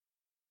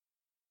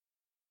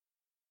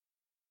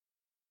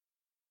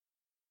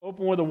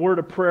Open with a word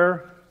of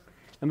prayer,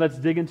 and let's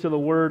dig into the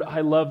Word.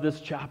 I love this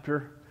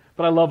chapter,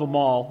 but I love them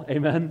all.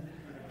 Amen?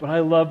 But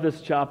I love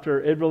this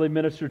chapter. It really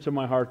ministered to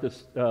my heart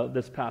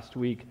this past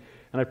week,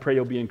 and I pray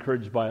you'll be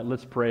encouraged by it.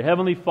 Let's pray.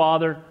 Heavenly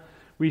Father,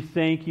 we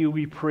thank you,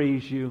 we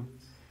praise you.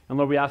 And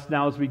Lord, we ask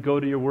now as we go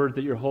to your Word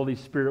that your Holy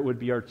Spirit would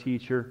be our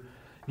teacher.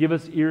 Give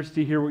us ears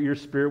to hear what your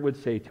Spirit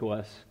would say to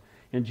us.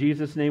 In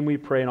Jesus' name we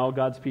pray, and all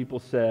God's people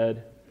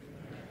said...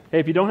 Hey,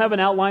 if you don't have an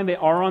outline, they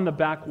are on the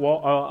back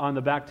wall, on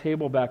the back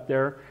table back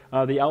there.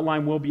 The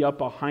outline will be up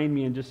behind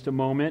me in just a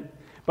moment.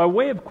 By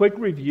way of quick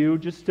review,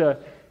 just to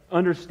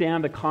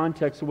understand the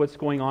context of what's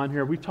going on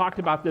here. We've talked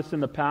about this in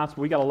the past,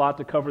 but we got a lot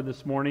to cover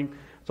this morning,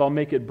 so I'll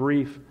make it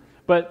brief.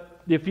 But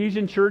the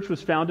Ephesian church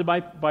was founded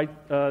by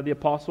the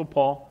Apostle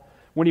Paul.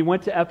 When he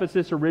went to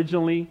Ephesus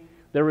originally,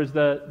 there was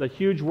the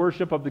huge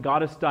worship of the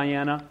goddess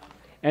Diana.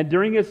 And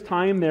during his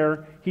time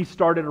there, he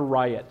started a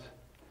riot.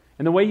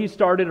 And the way he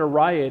started a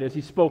riot is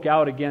he spoke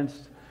out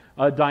against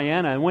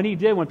Diana. And when he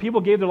did, when people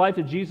gave their life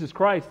to Jesus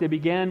Christ, they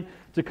began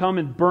to come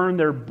and burn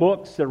their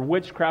books, their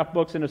witchcraft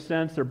books in a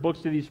sense, their books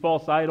to these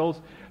false idols.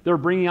 They were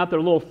bringing out their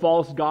little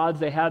false gods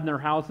they had in their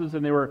houses,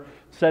 and they were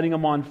setting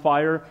them on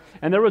fire.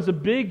 And there was a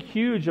big,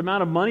 huge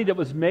amount of money that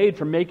was made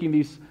from making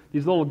these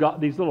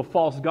little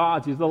false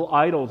gods, these little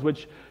idols,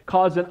 which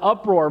caused an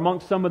uproar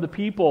amongst some of the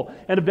people.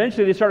 And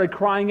eventually they started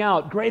crying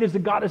out, "Great is the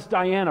goddess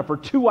Diana," for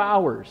 2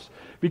 hours,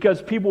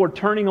 because people were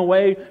turning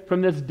away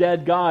from this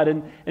dead god.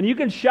 And you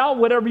can shout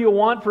whatever you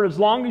want for as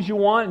long as you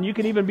want, and you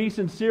can even be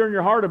sincere in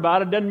your heart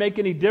about it. It doesn't make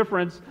any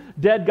difference.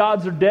 Dead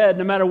gods are dead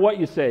no matter what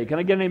you say. Can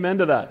I get an amen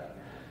to that?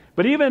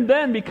 But even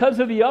then, because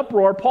of the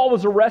uproar, Paul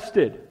was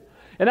arrested.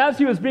 And as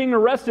he was being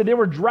arrested, they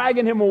were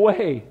dragging him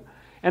away.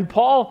 And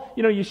Paul,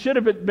 you should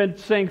have been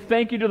saying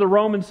thank you to the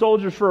Roman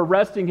soldiers for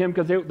arresting him,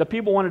 because the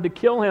people wanted to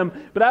kill him.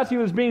 But as he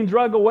was being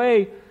dragged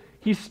away,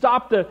 he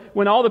stopped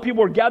when all the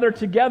people were gathered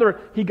together,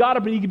 he got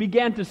up and he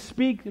began to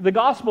speak the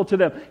gospel to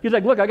them. He's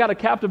like, "Look, I got a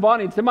captive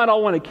audience. They might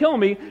all want to kill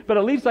me, but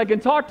at least I can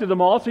talk to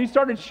them all." So he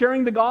started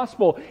sharing the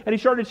gospel, and he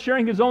started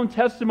sharing his own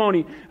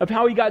testimony of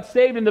how he got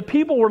saved. And the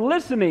people were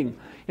listening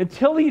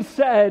until he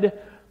said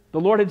the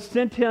Lord had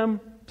sent him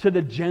to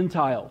the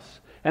Gentiles.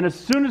 And as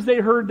soon as they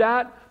heard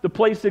that, the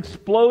place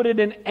exploded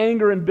in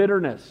anger and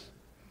bitterness.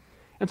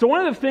 And so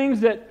one of the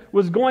things that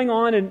was going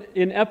on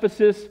in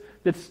Ephesus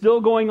that's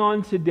still going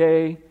on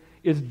today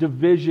is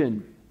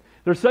division.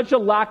 There's such a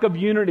lack of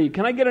unity.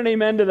 Can I get an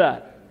amen to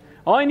that?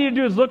 All I need to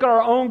do is look at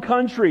our own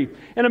country.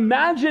 And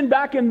imagine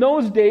back in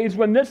those days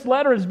when this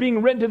letter is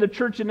being written to the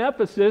church in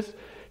Ephesus,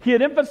 he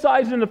had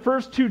emphasized in the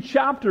first 2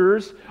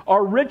 chapters,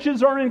 our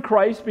riches are in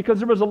Christ, because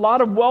there was a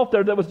lot of wealth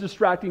there that was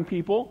distracting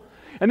people.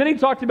 And then he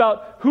talked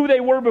about who they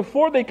were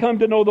before they come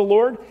to know the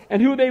Lord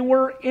and who they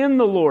were in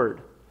the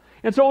Lord.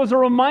 And so it was a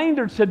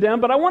reminder to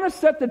them, but I want to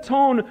set the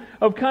tone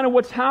of kind of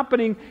what's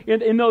happening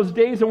in those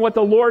days and what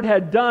the Lord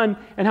had done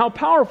and how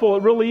powerful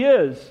it really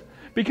is.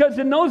 Because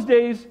in those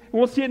days, and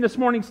we'll see it in this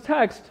morning's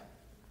text,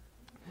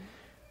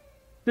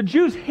 the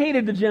Jews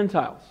hated the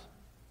Gentiles.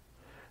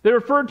 They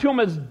referred to them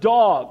as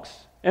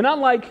dogs, and not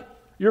like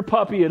your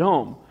puppy at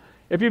home.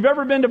 If you've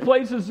ever been to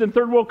places in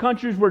third world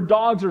countries where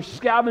dogs are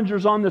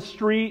scavengers on the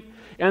street,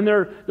 and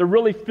they're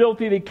really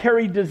filthy, they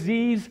carry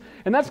disease.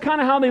 And that's kind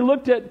of how they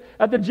looked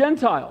at the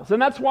Gentiles.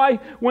 And that's why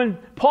when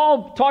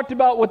Paul talked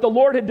about what the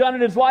Lord had done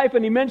in his life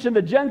and he mentioned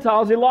the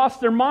Gentiles, they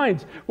lost their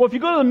minds. Well, if you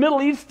go to the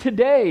Middle East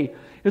today,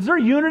 is there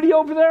unity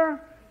over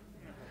there?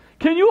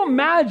 Can you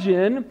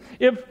imagine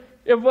if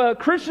a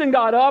Christian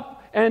got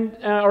up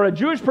or a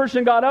Jewish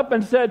person got up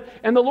and said,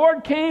 "And the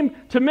Lord came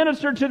to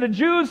minister to the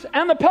Jews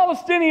and the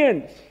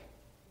Palestinians"?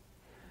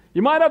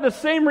 You might have the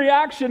same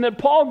reaction that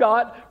Paul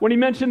got when he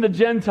mentioned the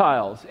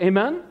Gentiles.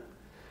 Amen?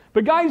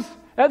 But guys,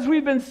 as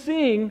we've been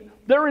seeing,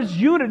 there is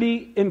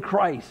unity in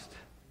Christ.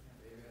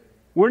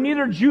 We're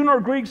neither Jew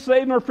nor Greek,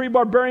 slave nor free,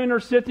 barbarian nor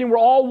Scythian. We're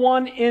all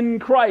one in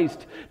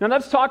Christ. Now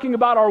that's talking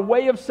about our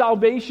way of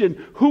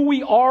salvation, who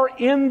we are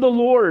in the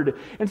Lord.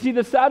 And see,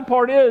 the sad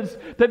part is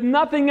that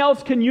nothing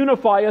else can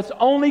unify us,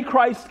 only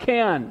Christ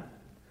can.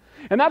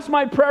 And that's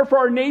my prayer for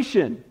our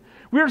nation.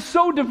 We are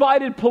so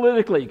divided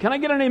politically. Can I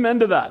get an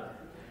amen to that?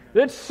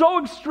 It's so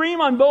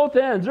extreme on both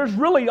ends. There's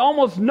really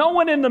almost no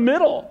one in the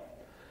middle.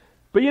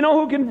 But you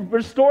know who can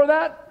restore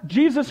that?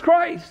 Jesus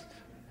Christ.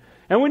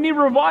 And we need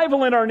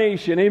revival in our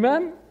nation.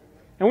 Amen?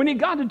 And we need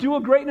God to do a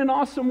great and an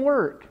awesome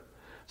work.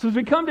 So as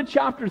we come to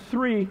chapter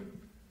 3,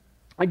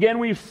 again,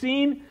 we've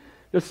seen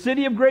the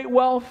city of great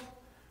wealth,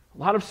 a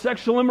lot of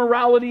sexual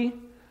immorality.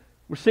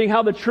 We're seeing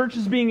how the church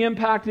is being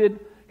impacted.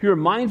 He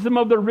reminds them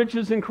of their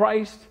riches in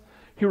Christ.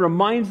 He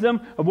reminds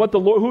them of what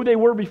who they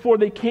were before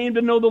they came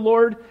to know the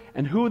Lord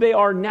and who they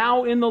are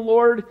now in the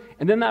Lord.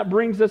 And then that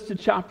brings us to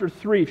chapter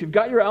 3. If you've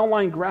got your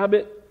outline, grab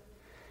it.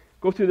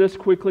 Go through this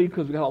quickly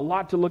because we've got a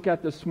lot to look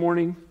at this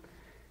morning.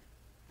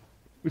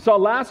 We saw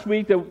last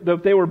week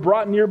that they were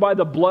brought near by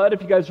the blood.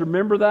 If you guys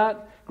remember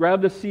that,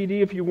 grab the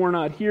CD. If you were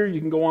not here, you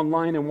can go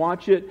online and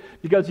watch it.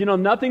 Because,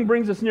 nothing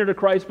brings us near to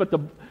Christ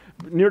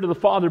near to the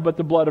Father but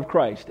the blood of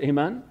Christ.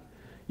 Amen?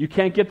 You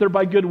can't get there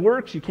by good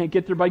works. You can't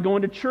get there by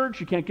going to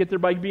church. You can't get there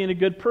by being a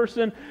good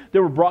person. They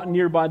were brought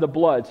near by the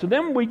blood. So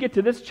then when we get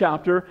to this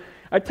chapter,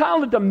 I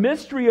titled it The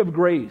Mystery of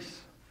Grace.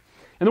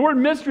 And the word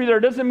mystery there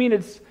doesn't mean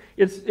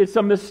it's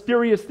a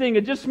mysterious thing.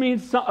 It just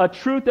means a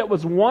truth that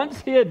was once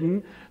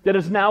hidden that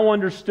is now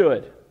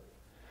understood.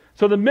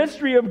 So the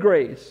mystery of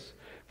grace.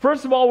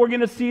 First of all, we're going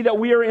to see that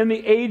we are in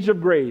the age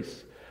of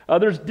grace.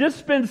 There's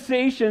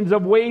dispensations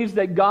of ways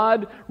that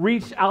God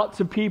reached out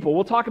to people.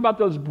 We'll talk about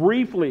those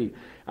briefly.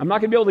 I'm not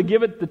going to be able to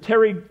give it the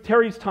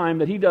Terry's time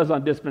that he does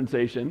on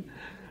dispensation.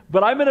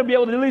 But I'm going to be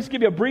able to at least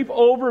give you a brief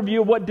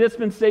overview of what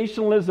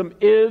dispensationalism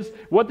is,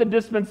 what the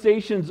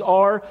dispensations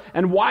are,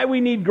 and why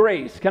we need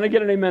grace. Can I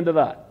get an amen to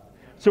that?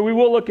 So we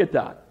will look at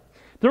that.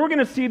 Then we're going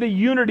to see the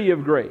unity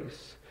of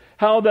grace.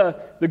 How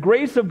the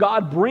grace of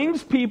God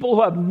brings people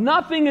who have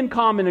nothing in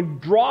common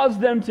and draws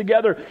them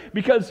together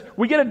because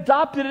we get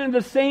adopted into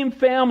the same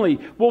family.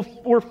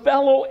 We're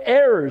fellow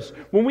heirs.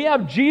 When we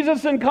have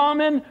Jesus in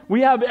common,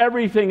 we have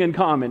everything in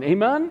common.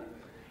 Amen?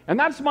 And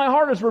that's my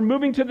heart as we're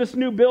moving to this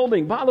new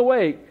building. By the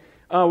way,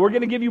 we're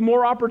going to give you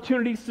more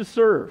opportunities to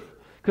serve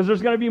because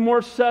there's going to be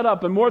more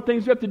setup and more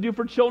things we have to do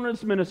for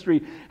children's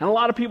ministry. And a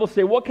lot of people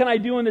say, what can I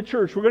do in the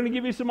church? We're going to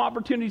give you some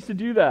opportunities to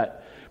do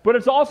that. But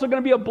it's also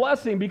going to be a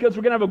blessing because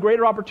we're going to have a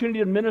greater opportunity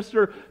to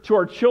minister to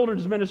our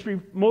children's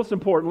ministry, most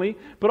importantly.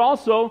 But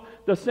also,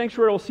 the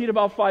sanctuary will seat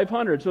about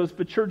 500. So as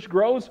the church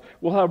grows,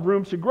 we'll have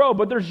room to grow.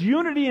 But there's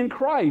unity in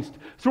Christ.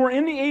 So we're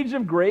in the age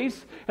of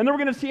grace. And then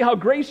we're going to see how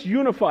grace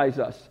unifies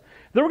us.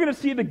 Then we're going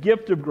to see the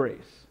gift of grace.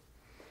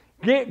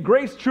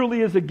 Grace truly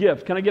is a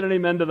gift. Can I get an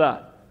amen to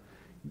that?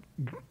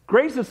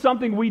 Grace is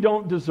something we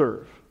don't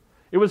deserve.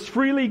 It was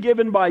freely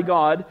given by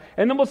God.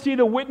 And then we'll see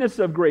the witness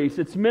of grace.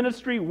 It's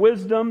ministry,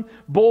 wisdom,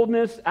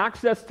 boldness,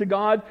 access to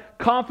God,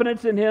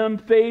 confidence in Him,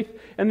 faith,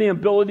 and the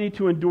ability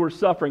to endure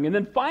suffering. And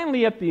then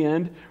finally at the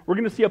end, we're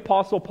going to see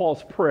Apostle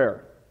Paul's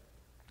prayer.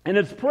 And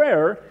his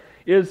prayer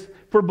is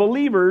for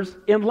believers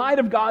in light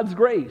of God's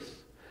grace.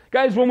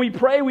 Guys, when we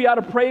pray, we ought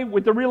to pray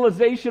with the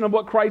realization of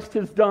what Christ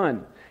has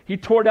done. He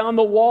tore down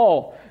the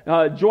wall,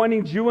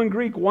 joining Jew and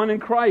Greek, one in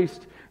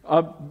Christ.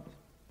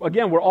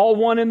 Again, we're all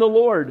one in the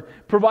Lord,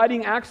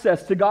 providing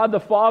access to God the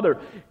Father.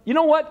 You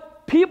know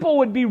what? People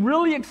would be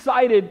really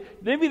excited.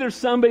 Maybe there's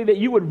somebody that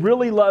you would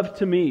really love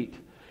to meet.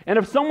 And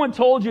if someone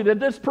told you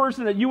that this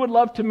person that you would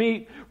love to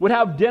meet would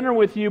have dinner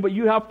with you, but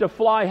you have to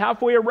fly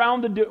halfway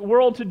around the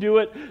world to do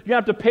it, you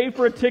have to pay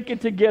for a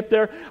ticket to get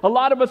there, a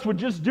lot of us would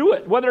just do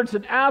it. Whether it's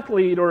an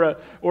athlete or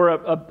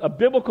a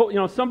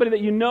biblical, somebody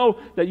that you know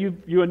that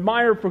you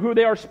admire for who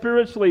they are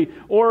spiritually,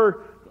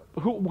 or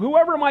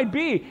whoever it might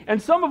be.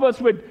 And some of us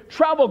would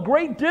travel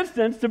great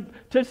distance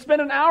to spend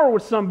an hour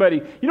with somebody.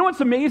 You know what's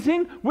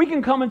amazing? We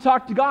can come and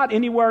talk to God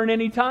anywhere and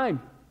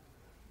anytime.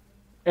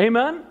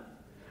 Amen?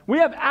 We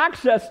have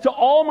access to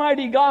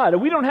Almighty God.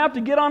 And we don't have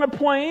to get on a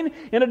plane,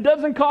 and it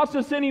doesn't cost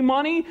us any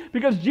money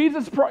because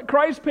Jesus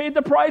Christ paid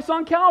the price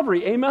on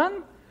Calvary.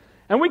 Amen?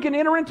 And we can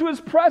enter into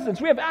His presence.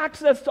 We have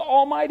access to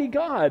Almighty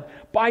God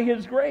by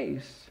His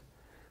grace.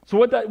 So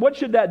what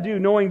should that do,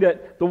 knowing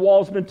that the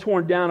wall's been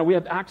torn down and we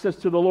have access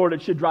to the Lord?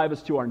 It should drive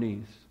us to our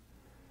knees.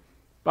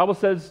 The Bible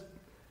says,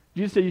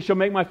 Jesus said, you shall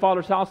make my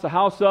Father's house a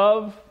house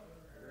of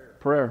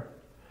prayer.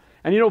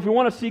 And if we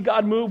want to see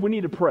God move, we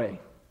need to pray.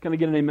 Can I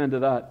get an amen to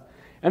that?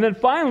 And then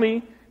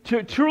finally,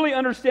 to truly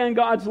understand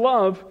God's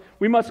love,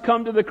 we must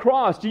come to the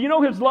cross. Do you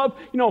know His love?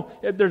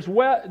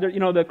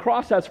 The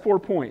cross has 4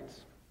 points.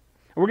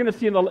 And we're going to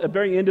see in the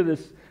very end of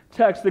this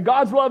text that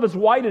God's love is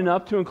wide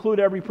enough to include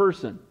every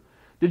person.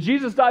 Did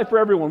Jesus die for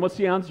everyone? What's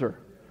the answer?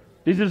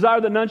 Did He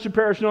desire that none should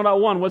perish, no, not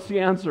one? What's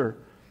the answer?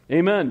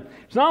 Amen.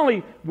 It's not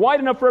only wide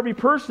enough for every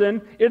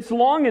person, it's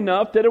long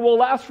enough that it will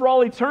last for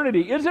all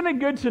eternity. Isn't it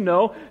good to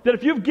know that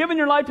if you've given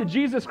your life to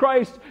Jesus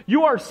Christ,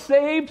 you are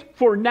saved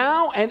for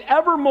now and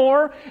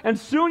evermore, and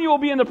soon you will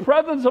be in the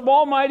presence of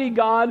Almighty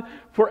God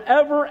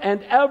forever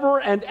and ever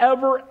and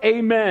ever.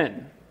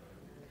 Amen.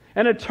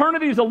 And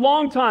eternity is a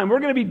long time. We're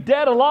going to be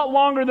dead a lot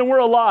longer than we're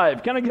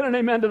alive. Can I get an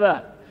amen to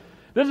that?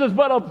 This is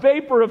but a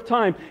vapor of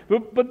time.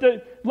 But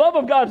the love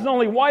of God is not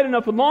only wide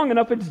enough and long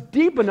enough, it's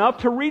deep enough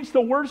to reach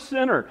the worst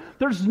sinner.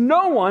 There's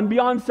no one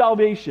beyond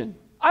salvation.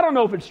 I don't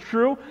know if it's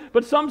true,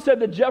 but some said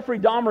that Jeffrey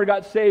Dahmer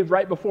got saved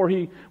right before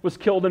he was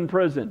killed in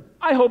prison.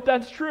 I hope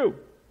that's true.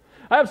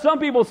 I have some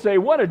people say,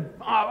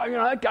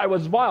 that guy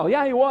was vile.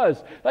 Yeah, he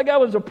was. That guy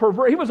was a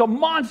pervert. He was a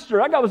monster.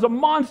 That guy was a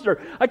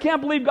monster. I can't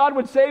believe God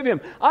would save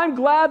him. I'm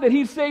glad that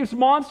He saves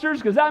monsters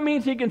because that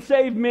means He can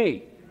save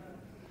me.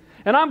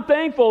 And I'm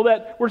thankful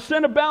that where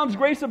sin abounds,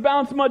 grace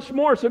abounds much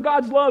more. So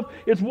God's love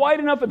is wide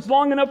enough, it's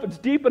long enough, it's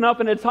deep enough,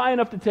 and it's high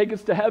enough to take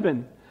us to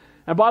heaven.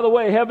 And by the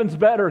way, heaven's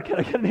better. Can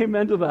I get an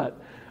amen to that?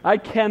 I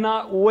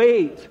cannot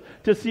wait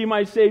to see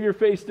my Savior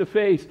face to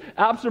face.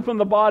 Absent from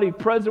the body,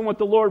 present with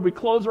the Lord. We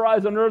close our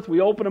eyes on earth,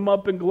 we open them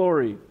up in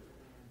glory.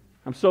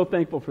 I'm so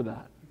thankful for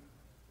that.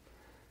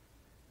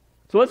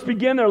 So let's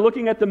begin there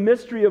looking at the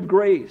mystery of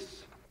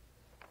grace.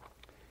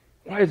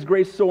 Why is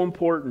grace so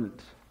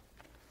important?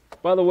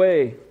 By the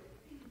way,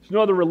 there's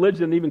no other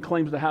religion that even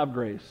claims to have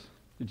grace.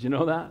 Did you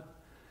know that?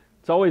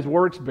 It's always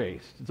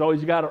works-based. It's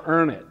always you got to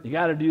earn it. You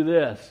got to do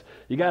this.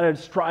 You got to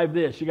strive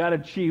this. You got to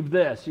achieve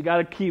this. You got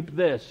to keep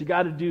this. You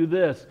got to do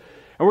this.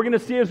 And we're going to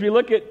see as we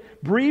look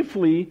at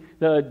briefly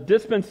the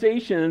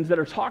dispensations that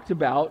are talked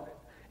about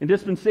in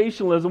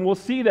dispensationalism, we'll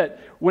see that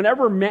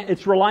whenever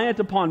it's reliant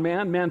upon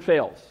man, man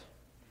fails.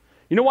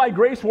 You know why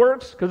grace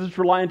works? Because it's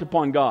reliant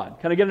upon God.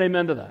 Can I get an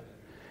amen to that?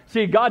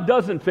 See, God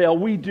doesn't fail.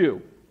 We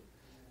do.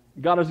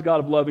 God is a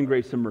God of love and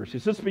grace and mercy.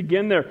 So let's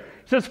begin there. It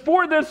says,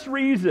 for this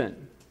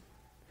reason.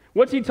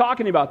 What's he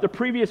talking about? The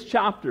previous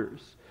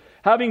chapters.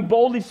 Having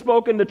boldly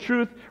spoken the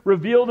truth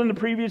revealed in the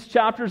previous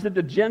chapters that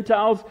the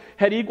Gentiles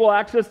had equal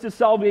access to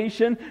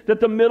salvation, that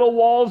the middle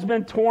wall has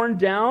been torn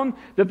down,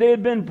 that they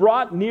had been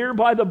brought near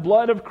by the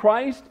blood of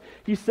Christ.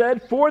 He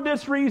said, for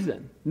this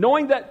reason,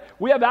 knowing that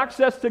we have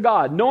access to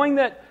God, knowing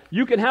that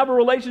you can have a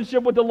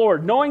relationship with the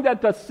Lord, knowing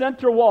that the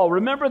center wall,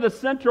 remember the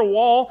center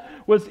wall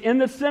was in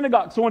the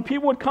synagogue. So when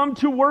people would come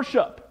to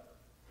worship,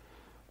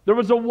 there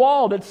was a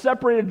wall that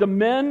separated the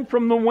men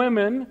from the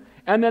women,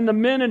 and then the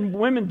men and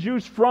women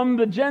Jews from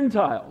the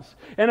Gentiles.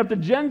 And if the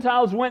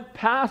Gentiles went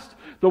past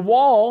the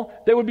wall,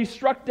 they would be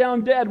struck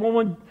down dead. Well,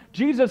 when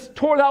Jesus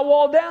tore that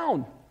wall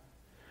down,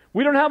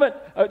 we don't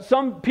have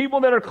some people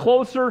that are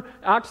closer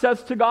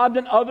access to God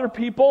than other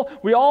people.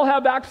 We all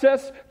have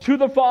access to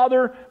the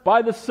Father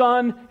by the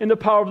Son in the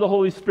power of the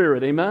Holy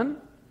Spirit. Amen?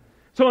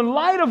 So in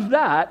light of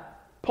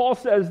that, Paul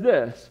says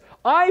this,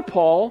 I,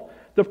 Paul,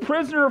 the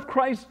prisoner of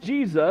Christ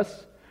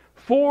Jesus,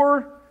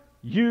 for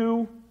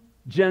you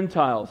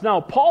Gentiles. Now,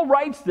 Paul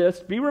writes this,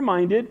 be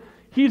reminded,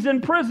 he's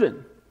in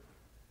prison.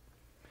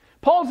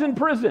 Paul's in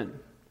prison.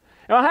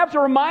 And I have to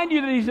remind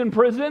you that he's in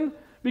prison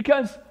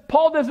because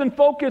Paul doesn't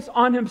focus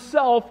on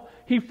himself,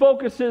 he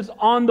focuses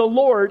on the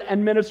Lord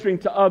and ministering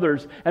to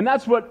others. And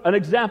that's what an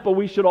example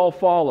we should all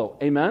follow.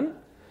 Amen?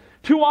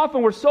 Too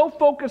often we're so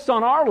focused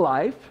on our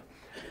life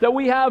that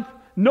we have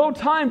no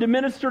time to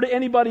minister to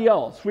anybody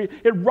else.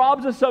 It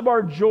robs us of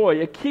our joy.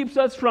 It keeps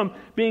us from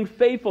being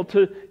faithful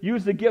to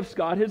use the gifts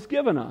God has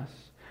given us.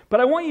 But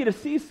I want you to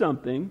see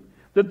something,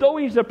 that though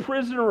he's a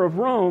prisoner of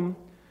Rome,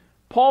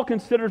 Paul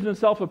considers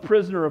himself a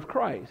prisoner of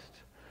Christ.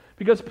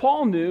 Because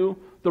Paul knew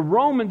the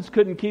Romans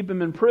couldn't keep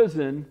him in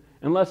prison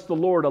unless the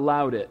Lord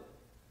allowed it.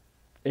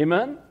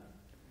 Amen?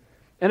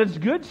 And it's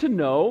good to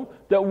know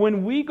that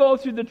when we go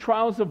through the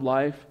trials of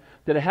life,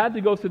 that it had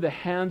to go through the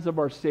hands of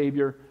our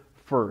Savior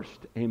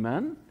first.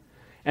 Amen?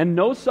 And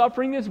no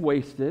suffering is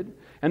wasted.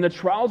 And the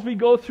trials we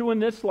go through in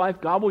this life,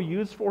 God will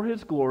use for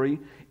His glory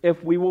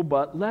if we will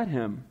but let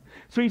Him.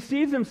 So he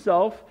sees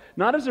himself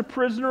not as a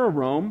prisoner of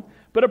Rome,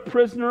 but a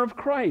prisoner of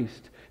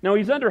Christ. Now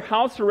he's under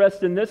house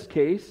arrest in this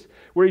case,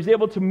 where he's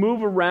able to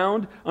move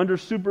around under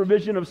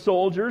supervision of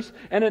soldiers.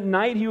 And at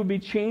night he would be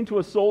chained to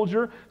a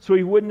soldier so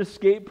he wouldn't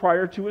escape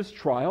prior to his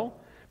trial.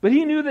 But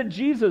he knew that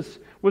Jesus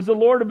was the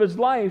Lord of his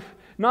life,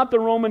 not the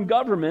Roman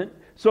government.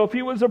 So if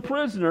he was a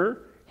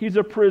prisoner, he's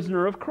a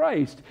prisoner of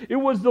Christ. It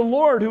was the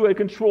Lord who had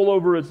control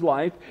over his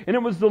life, and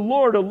it was the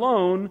Lord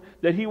alone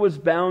that he was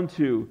bound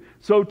to.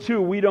 So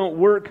too, we don't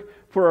work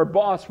for our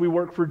boss, we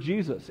work for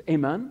Jesus.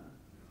 Amen?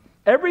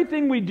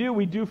 Everything we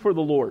do for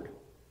the Lord.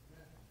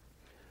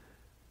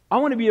 I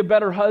want to be a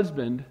better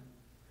husband.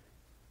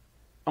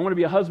 I want to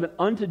be a husband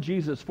unto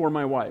Jesus for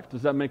my wife.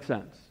 Does that make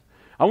sense?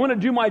 I want to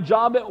do my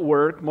job at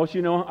work. Most of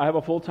you know I have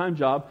a full-time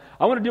job.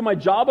 I want to do my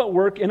job at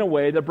work in a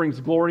way that brings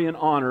glory and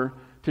honor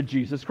to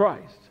Jesus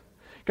Christ.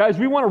 Guys,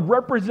 we want to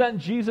represent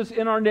Jesus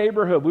in our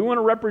neighborhood. We want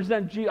to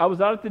represent Jesus. I was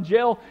out at the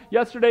jail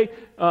yesterday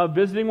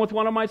visiting with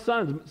one of my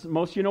sons.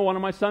 Most of you know one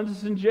of my sons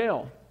is in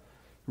jail.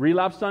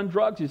 Relapsed on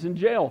drugs. He's in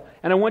jail.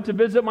 And I went to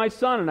visit my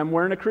son, and I'm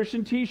wearing a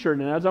Christian t-shirt.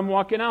 And as I'm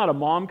walking out, a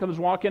mom comes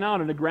walking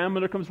out, and a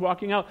grandmother comes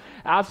walking out,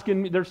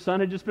 asking me, their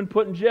son had just been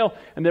put in jail,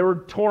 and they were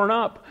torn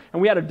up.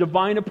 And we had a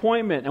divine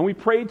appointment, and we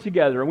prayed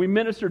together, and we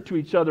ministered to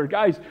each other.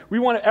 Guys, we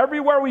want to,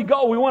 everywhere we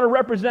go, we want to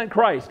represent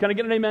Christ. Can I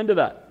get an amen to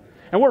that?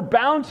 And we're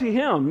bound to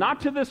Him,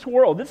 not to this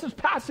world. This is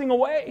passing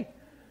away.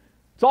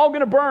 It's all going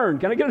to burn.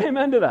 Can I get an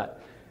amen to that?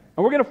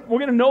 And we're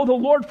going to know the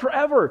Lord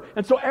forever.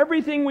 And so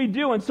everything we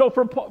do, and so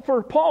for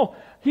Paul,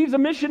 he's a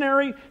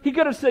missionary. He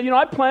could have said,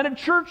 I planted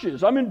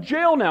churches. I'm in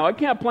jail now. I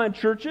can't plant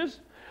churches.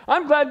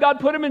 I'm glad God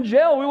put him in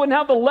jail. We wouldn't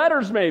have the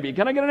letters maybe.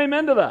 Can I get an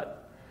amen to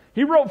that?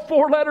 He wrote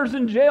 4 letters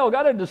in jail.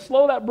 God had to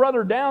slow that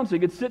brother down so he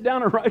could sit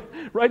down and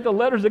write the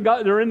letters that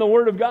are in the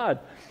Word of God.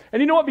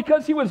 And you know what?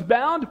 Because he was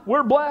bound,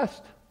 we're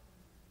blessed.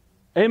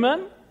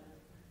 Amen?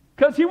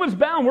 Because he was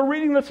bound. We're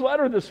reading this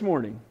letter this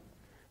morning.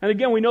 And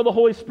again, we know the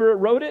Holy Spirit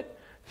wrote it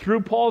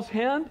through Paul's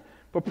hand,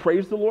 but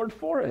praise the Lord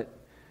for it.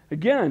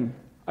 Again,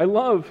 I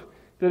love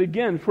that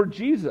again, for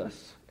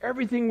Jesus,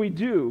 everything we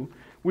do,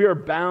 we are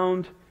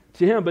bound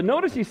to Him. But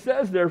notice he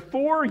says there,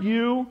 for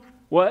you,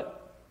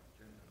 what?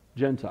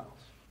 Gentiles.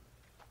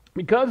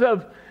 Because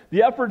of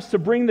the efforts to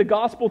bring the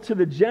gospel to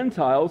the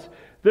Gentiles,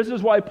 this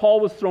is why Paul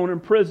was thrown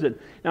in prison.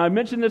 Now, I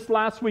mentioned this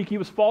last week. He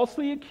was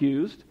falsely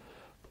accused.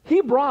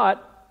 He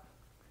brought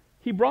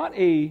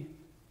an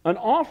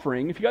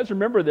offering. If you guys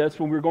remember this,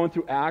 when we were going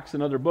through Acts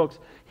and other books,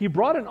 he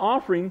brought an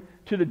offering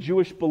to the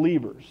Jewish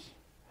believers.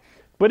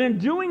 But in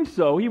doing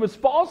so, he was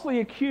falsely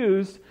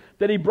accused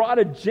that he brought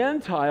a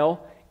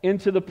Gentile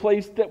into the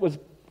place that was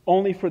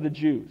only for the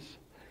Jews.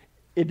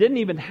 It didn't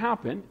even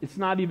happen. It's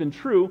not even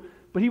true,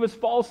 but he was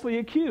falsely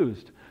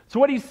accused.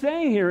 So what he's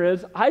saying here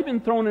is, I've been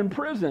thrown in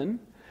prison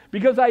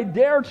because I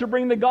dare to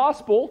bring the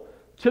gospel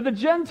to the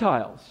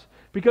Gentiles.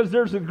 Because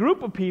there's a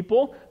group of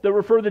people that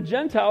refer the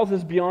Gentiles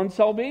as beyond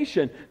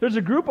salvation. There's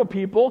a group of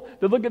people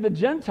that look at the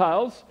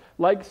Gentiles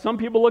like some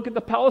people look at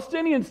the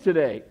Palestinians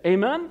today.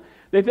 Amen?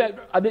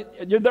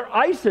 They're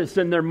ISIS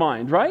in their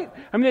mind, right?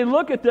 I mean, they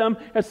look at them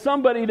as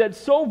somebody that's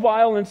so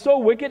vile and so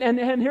wicked. And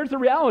here's the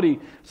reality.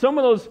 Some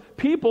of those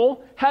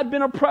people had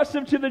been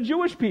oppressive to the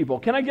Jewish people.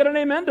 Can I get an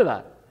amen to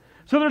that?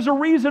 So there's a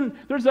reason,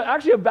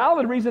 actually a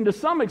valid reason to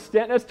some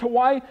extent as to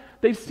why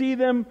they see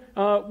them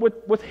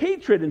with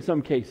hatred in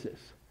some cases.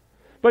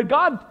 But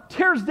God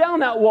tears down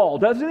that wall,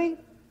 doesn't He?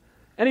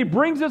 And He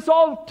brings us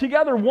all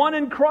together, one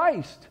in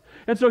Christ.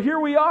 And so here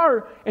we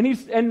are, and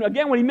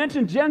again, when He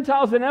mentioned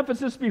Gentiles in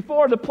Ephesus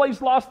before, the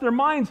place lost their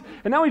minds.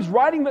 And now He's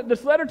writing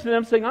this letter to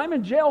them saying, I'm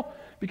in jail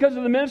because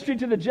of the ministry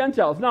to the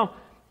Gentiles. Now,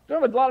 I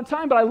don't have a lot of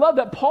time, but I love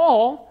that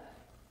Paul,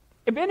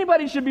 if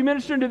anybody should be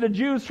ministering to the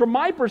Jews from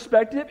my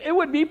perspective, it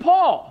would be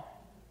Paul.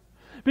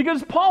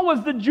 Because Paul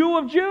was the Jew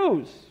of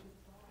Jews.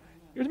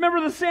 You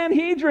remember the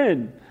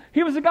Sanhedrin.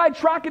 He was the guy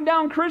tracking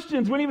down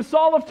Christians when he was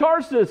Saul of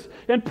Tarsus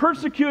and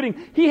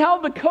persecuting. He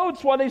held the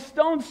coats while they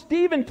stoned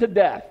Stephen to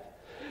death.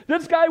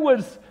 This guy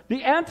was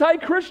the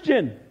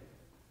anti-Christian.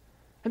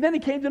 And then he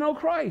came to know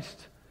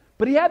Christ.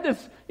 But he had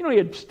this, he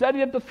had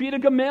studied at the feet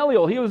of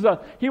Gamaliel. He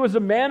was a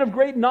man of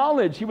great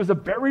knowledge. He was a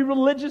very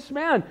religious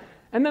man.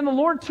 And then the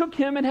Lord took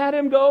him and had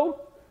him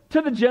go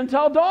to the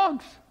Gentile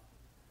dogs.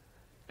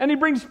 And He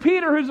brings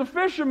Peter, who's a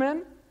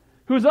fisherman,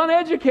 who's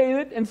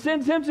uneducated, and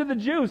sends him to the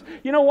Jews.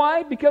 You know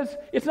why? Because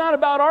it's not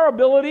about our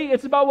ability.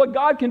 It's about what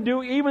God can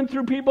do even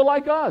through people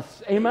like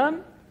us.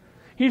 Amen?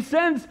 He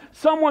sends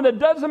someone that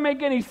doesn't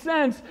make any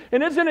sense.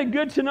 And isn't it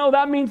good to know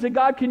that means that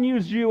God can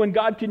use you and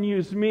God can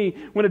use me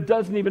when it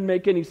doesn't even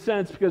make any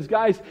sense? Because,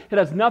 guys, it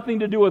has nothing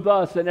to do with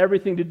us and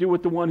everything to do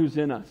with the one who's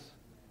in us.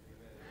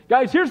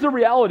 Guys, here's the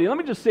reality. Let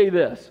me just say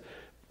this.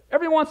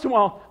 Every once in a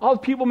while, I'll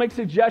have people make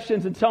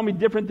suggestions and tell me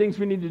different things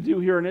we need to do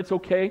here, and it's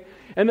okay.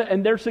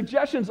 And their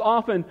suggestions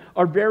often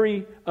are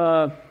very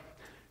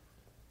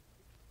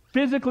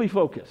physically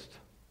focused.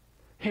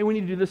 Hey, we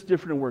need to do this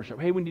different in worship.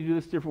 Hey, we need to do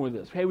this different with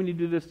this. Hey, we need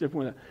to do this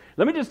different with that.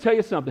 Let me just tell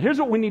you something. Here's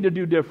what we need to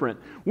do different.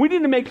 We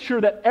need to make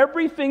sure that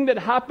everything that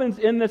happens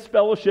in this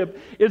fellowship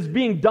is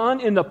being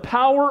done in the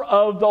power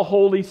of the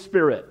Holy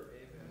Spirit.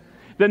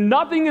 That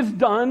nothing is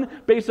done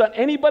based on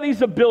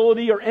anybody's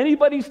ability or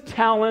anybody's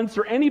talents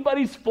or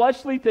anybody's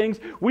fleshly things.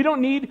 We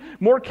don't need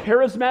more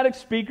charismatic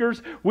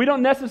speakers. We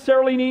don't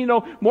necessarily need,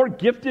 more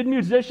gifted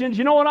musicians.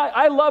 You know what?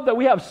 I love that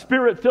we have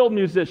Spirit-filled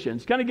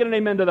musicians. Can I get an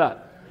amen to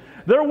that?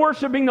 They're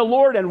worshiping the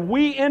Lord and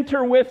we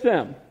enter with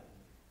them.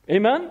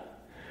 Amen?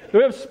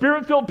 We have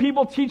Spirit-filled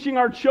people teaching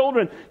our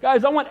children.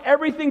 Guys, I want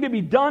everything to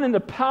be done in the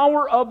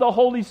power of the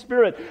Holy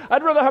Spirit.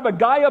 I'd rather have a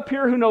guy up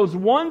here who knows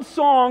one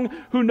song,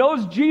 who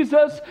knows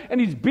Jesus, and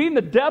he's beating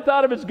the death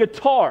out of his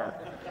guitar,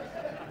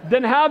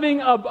 than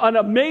having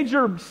a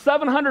major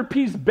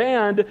 700-piece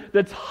band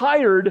that's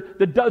hired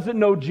that doesn't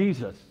know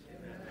Jesus.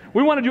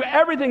 We want to do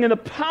everything in the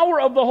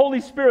power of the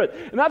Holy Spirit.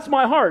 And that's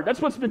my heart.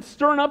 That's what's been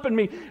stirring up in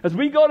me. As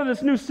we go to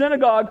this new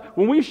synagogue,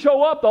 when we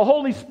show up, the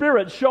Holy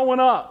Spirit's showing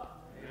up.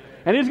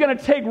 And He's going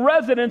to take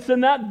residence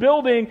in that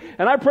building.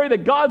 And I pray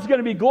that God's going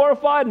to be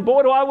glorified. And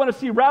boy, do I want to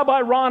see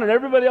Rabbi Ron and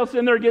everybody else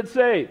in there get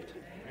saved.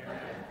 Amen.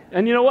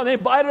 And you know what? They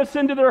invited us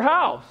into their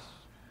house.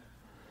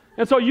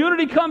 And so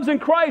unity comes in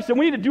Christ. And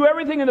we need to do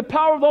everything in the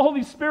power of the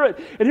Holy Spirit.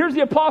 And here's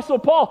the Apostle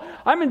Paul.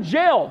 I'm in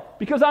jail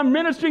because I'm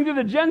ministering to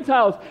the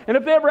Gentiles. And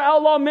if they ever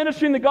outlaw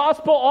ministering the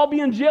gospel, I'll be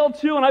in jail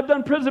too. And I've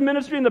done prison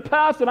ministry in the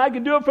past. And I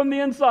can do it from the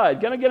inside.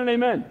 Can I get an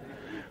amen?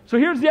 So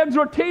here's the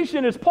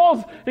exhortation as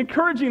Paul's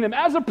encouraging them.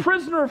 As a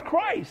prisoner of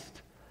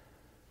Christ,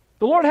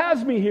 the Lord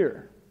has me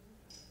here.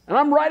 And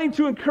I'm writing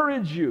to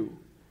encourage you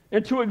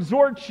and to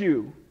exhort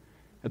you.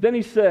 And then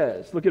he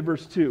says, look at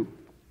verse 2.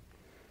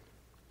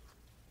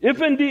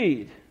 If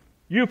indeed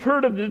you've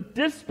heard of the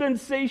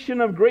dispensation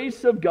of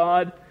grace of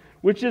God,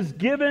 which is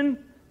given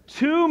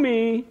to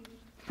me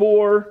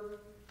for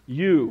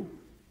you.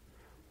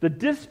 The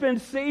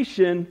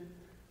dispensation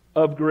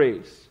of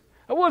grace.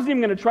 I wasn't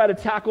even going to try to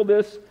tackle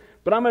this,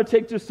 but I'm going to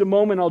take just a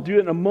moment. I'll do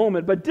it in a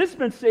moment. But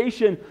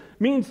dispensation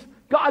means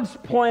God's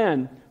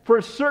plan for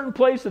a certain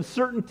place at a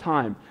certain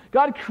time.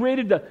 God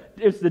created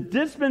it's the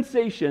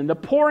dispensation, the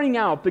pouring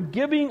out, the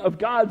giving of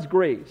God's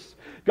grace.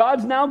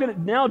 God's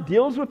now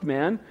deals with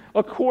man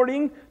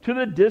according to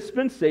the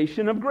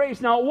dispensation of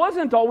grace. Now, it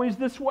wasn't always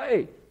this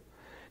way.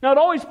 Now, it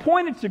always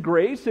pointed to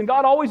grace, and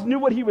God always knew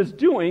what He was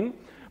doing.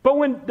 But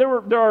when there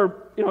are,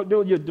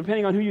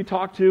 depending on who you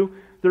talk to,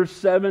 there's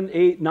 7,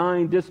 8,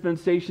 9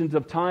 dispensations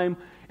of time.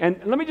 And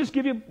let me just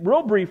give you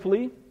real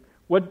briefly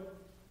what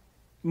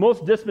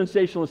most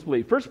dispensationalists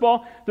believe. First of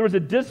all, there was a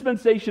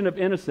dispensation of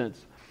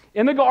innocence.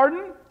 In the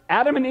garden,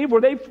 Adam and Eve,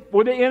 were they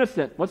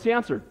innocent? What's the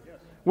answer? Yes.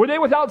 Were they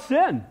without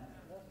sin?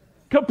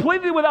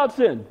 Completely without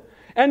sin.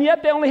 And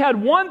yet they only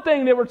had one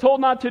thing they were told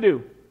not to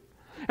do.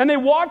 And they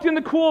walked in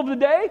the cool of the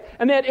day,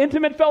 and they had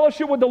intimate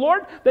fellowship with the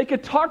Lord. They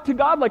could talk to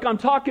God like I'm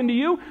talking to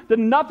you. That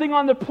nothing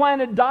on the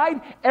planet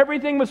died.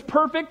 Everything was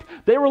perfect.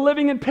 They were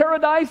living in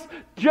paradise.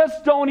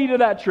 Just don't eat of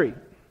that tree.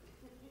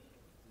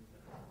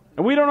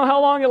 And we don't know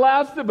how long it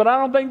lasted, but I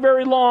don't think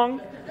very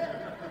long.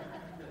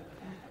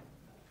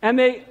 And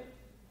they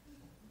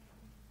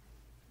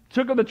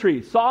took of the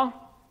tree, saw,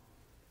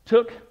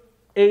 took,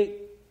 ate,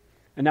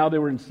 and now they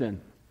were in sin.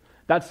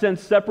 That sin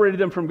separated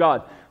them from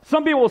God.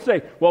 Some people will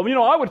say, well,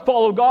 I would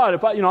follow God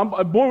if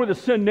I'm born with a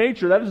sin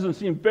nature. That doesn't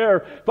seem fair.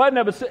 If you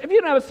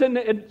didn't have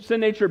a sin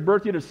nature at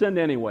birth, you'd have sinned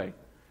anyway.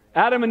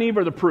 Adam and Eve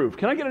are the proof.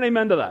 Can I get an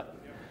amen to that?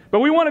 But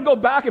we want to go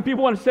back, and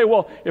people want to say,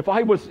 well, if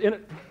I was in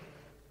it,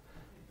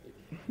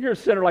 you're a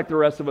sinner like the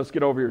rest of us.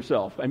 Get over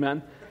yourself.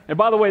 Amen. And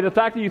by the way, the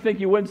fact that you think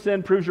you wouldn't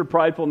sin proves you're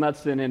prideful, and that's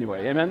sin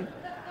anyway. Amen.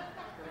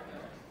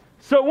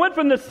 So it went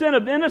from the sin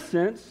of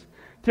innocence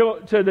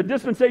to the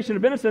dispensation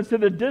of innocence to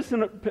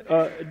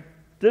the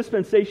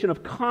dispensation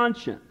of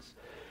conscience.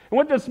 And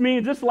what this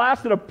means, this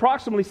lasted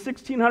approximately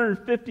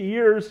 1,650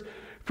 years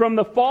from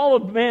the fall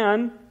of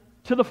man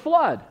to the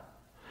flood,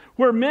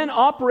 where men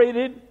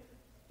operated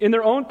in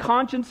their own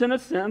conscience in a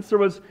sense. There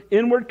was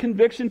inward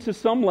conviction to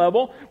some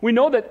level. We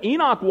know that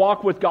Enoch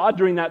walked with God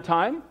during that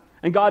time,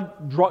 and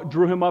God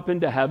drew him up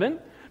into heaven.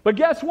 But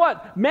guess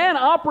what? Man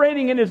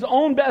operating in his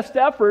own best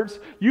efforts,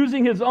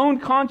 using his own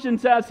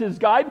conscience as his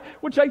guide,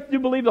 which I do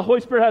believe the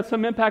Holy Spirit has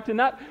some impact in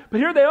that. But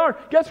here they are.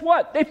 Guess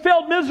what? They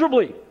failed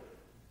miserably.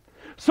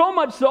 So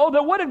much so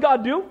that what did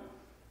God do?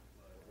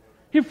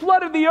 He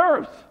flooded the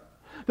earth.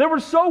 They were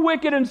so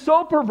wicked and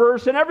so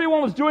perverse, and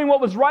everyone was doing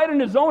what was right in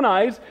his own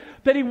eyes,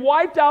 that he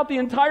wiped out the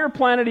entire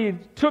planet. He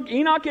took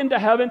Enoch into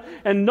heaven,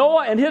 and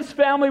Noah and his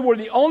family were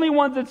the only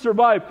ones that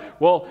survived.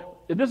 Well,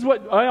 this is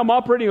what I am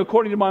operating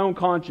according to my own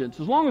conscience.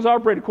 As long as I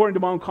operate according to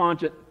my own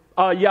conscience,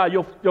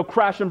 you'll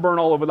crash and burn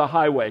all over the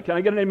highway. Can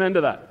I get an amen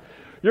to that?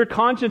 Your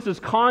conscience is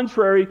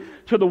contrary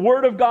to the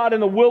Word of God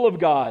and the will of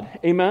God.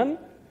 Amen?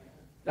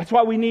 That's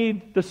why we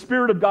need the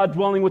Spirit of God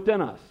dwelling within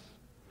us.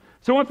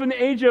 So it went from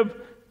the age of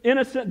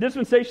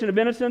dispensation of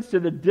innocence to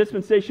the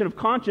dispensation of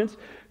conscience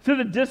to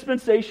the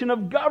dispensation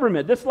of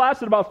government. This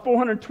lasted about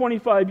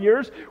 425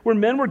 years where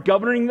men were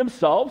governing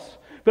themselves.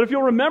 But if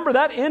you'll remember,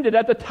 that ended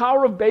at the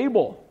Tower of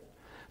Babel.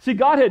 See,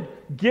 God had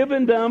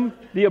given them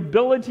the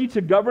ability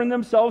to govern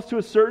themselves to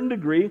a certain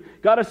degree.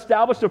 God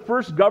established a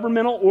first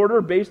governmental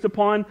order based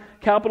upon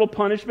capital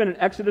punishment in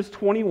Exodus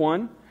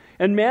 21.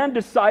 And man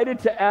decided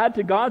to add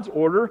to God's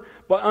order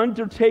by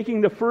undertaking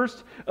the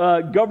first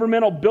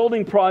governmental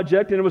building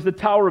project, and it was the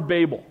Tower of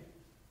Babel.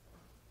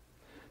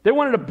 They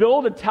wanted to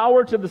build a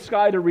tower to the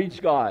sky to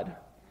reach God.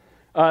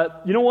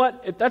 You know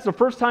what? If that's the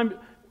first time...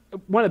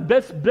 One of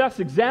the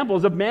best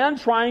examples of man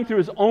trying through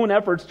his own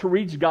efforts to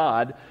reach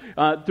God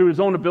through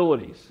his own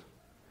abilities.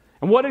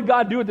 And what did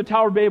God do at the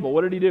Tower of Babel?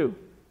 What did he do?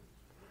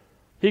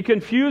 He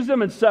confused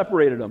them and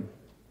separated them.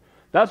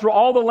 That's where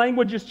all the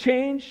languages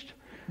changed.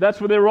 That's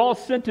where they were all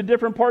sent to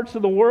different parts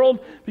of the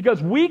world,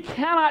 because we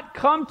cannot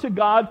come to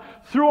God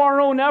through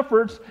our own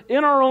efforts,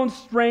 in our own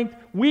strength.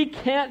 We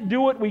can't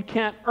do it. We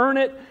can't earn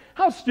it.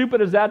 How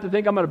stupid is that to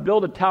think I'm going to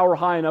build a tower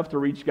high enough to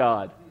reach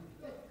God?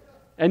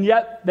 And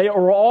yet, they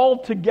are all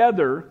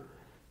together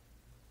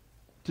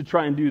to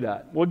try and do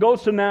that. Well, it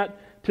goes from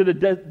that to the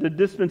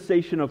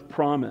dispensation of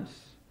promise.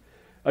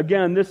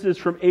 Again, this is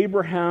from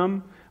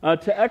Abraham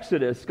to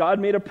Exodus. God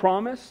made a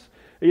promise.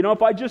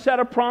 If I just had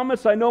a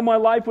promise, I know my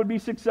life would be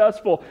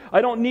successful. I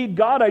don't need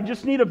God. I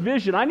just need a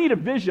vision. I need a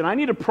vision. I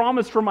need a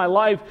promise for my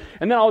life,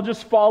 and then I'll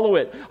just follow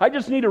it. I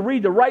just need to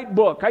read the right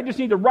book. I just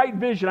need the right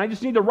vision. I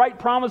just need the right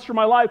promise for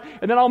my life,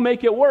 and then I'll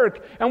make it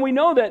work. And we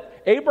know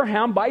that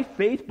Abraham, by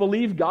faith,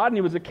 believed God, and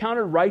he was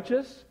accounted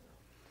righteous.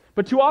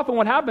 But too often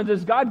what happens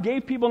is God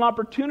gave people an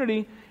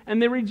opportunity, and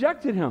they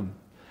rejected him.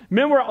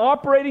 Men were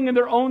operating in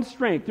their own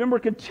strength. Men were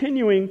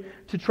continuing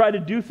to try to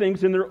do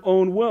things in their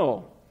own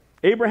will.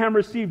 Abraham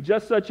received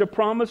just such a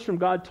promise from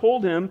God,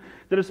 told him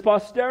that his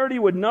posterity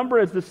would number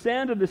as the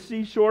sand of the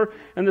seashore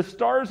and the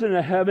stars in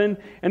the heaven,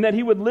 and that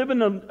he would live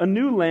in a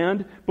new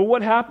land. But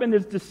what happened?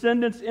 His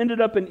descendants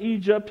ended up in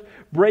Egypt,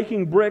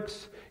 breaking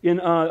bricks in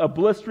a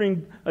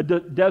blistering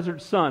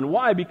desert sun.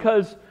 Why?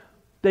 Because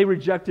they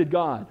rejected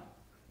God.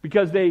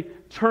 Because they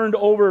turned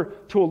over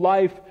to a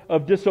life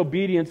of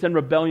disobedience and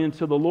rebellion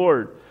to the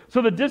Lord.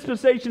 So the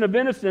dispensation of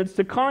innocence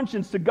to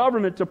conscience to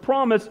government to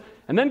promise,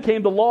 and then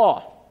came the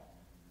law.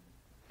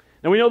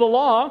 And we know the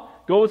law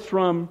goes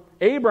from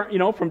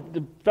Abraham, from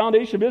the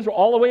foundation of Israel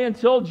all the way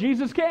until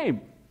Jesus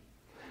came.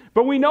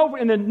 But we know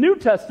in the New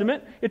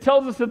Testament, it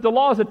tells us that the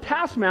law is a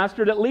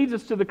taskmaster that leads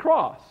us to the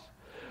cross.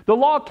 The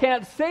law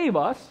can't save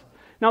us.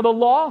 Now, the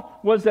law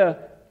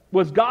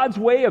was God's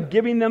way of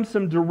giving them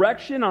some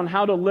direction on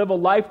how to live a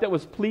life that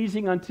was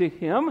pleasing unto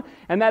Him,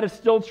 and that is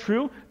still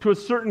true to a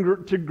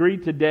certain degree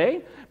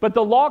today. But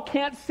the law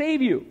can't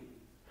save you.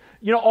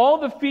 All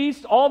the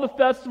feasts, all the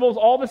festivals,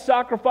 all the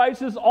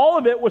sacrifices, all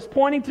of it was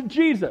pointing to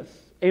Jesus.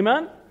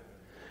 Amen?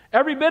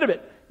 Every bit of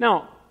it.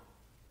 Now,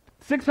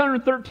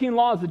 613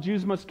 laws the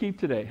Jews must keep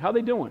today. How are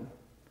they doing?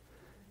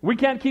 We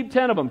can't keep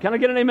 10 of them. Can I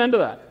get an amen to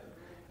that?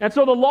 And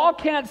so the law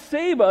can't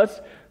save us.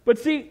 But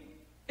see,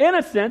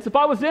 innocence, if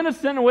I was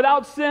innocent and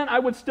without sin, I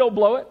would still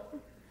blow it.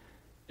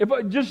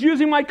 Just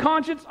using my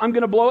conscience, I'm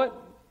going to blow it.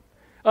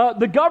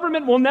 The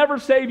government will never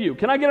save you.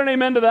 Can I get an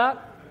amen to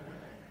that?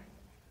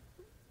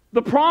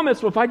 The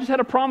promise, if I just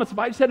had a promise, if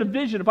I just had a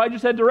vision, if I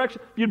just had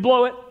direction, you'd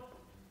blow it.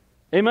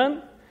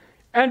 Amen?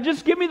 And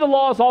just give me the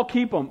laws, I'll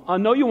keep them.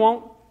 No, you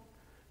won't.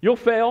 You'll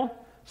fail.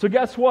 So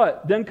guess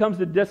what? Then comes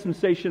the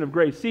dispensation of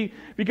grace. See,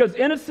 because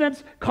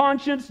innocence,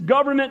 conscience,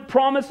 government,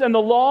 promise, and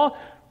the law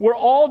were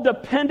all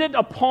dependent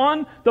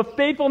upon the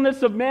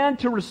faithfulness of man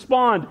to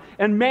respond.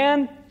 And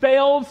man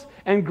fails,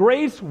 and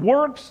grace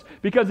works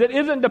because it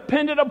isn't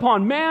dependent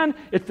upon man,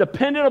 it's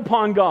dependent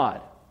upon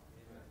God.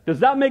 Does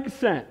that make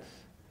sense?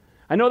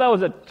 I know that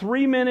was a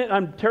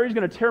 3-minute, Terry's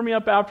going to tear me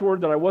up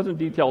afterward that I wasn't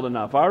detailed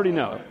enough. I already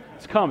know it.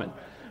 It's coming.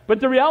 But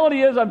the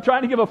reality is I'm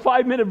trying to give a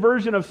 5-minute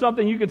version of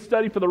something you can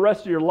study for the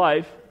rest of your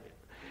life.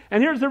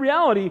 And here's the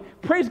reality.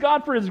 Praise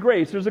God for His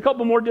grace. There's a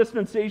couple more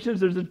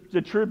dispensations.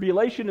 The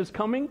tribulation is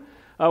coming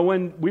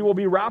when we will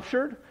be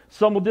raptured.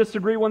 Some will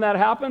disagree when that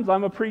happens.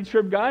 I'm a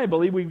pre-trib guy. I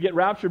believe we get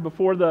raptured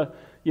before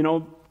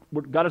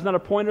God has not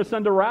appointed us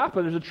unto wrath,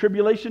 but there's a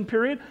tribulation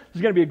period.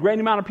 There's going to be a great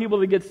amount of people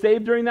that get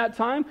saved during that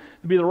time.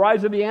 There'll be the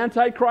rise of the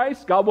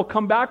Antichrist. God will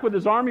come back with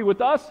His army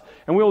with us,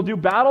 and we will do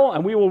battle,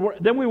 and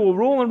then we will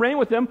rule and reign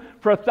with Him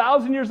for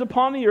 1,000 years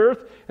upon the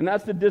earth, and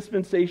that's the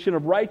dispensation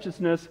of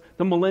righteousness.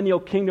 The millennial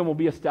kingdom will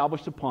be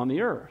established upon the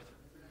earth.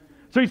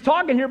 So He's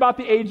talking here about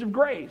the age of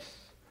grace,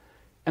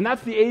 and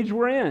that's the age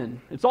we're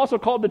in. It's also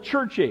called the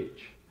church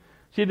age.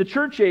 See, the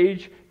church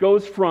age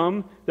goes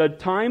from the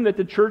time that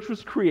the church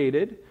was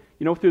created,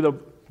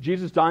 through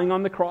Jesus dying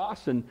on the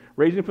cross and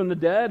raising from the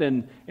dead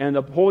and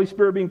the Holy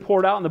Spirit being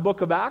poured out in the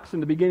book of Acts in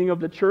the beginning of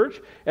the church.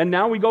 And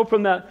now we go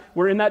from that,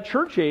 we're in that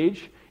church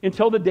age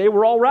until the day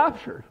we're all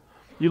raptured.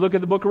 You look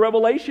at the book of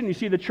Revelation, you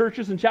see the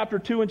churches in chapter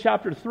 2 and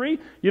chapter 3.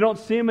 You don't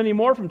see them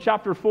anymore from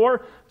chapter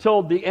 4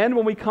 till the end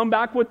when we come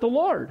back with the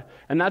Lord.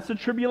 And that's the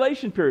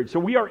tribulation period. So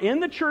we are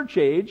in the church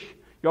age.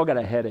 Y'all got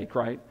a headache,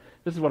 right?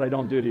 This is what I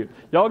don't do to you.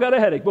 Y'all got a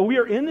headache. But we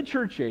are in the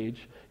church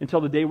age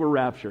until the day we're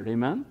raptured.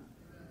 Amen?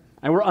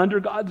 And we're under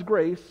God's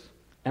grace,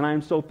 and I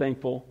am so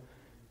thankful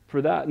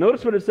for that.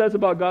 Notice what it says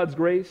about God's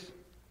grace,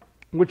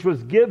 which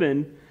was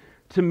given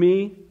to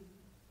me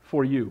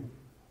for you.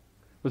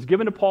 It was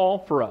given to Paul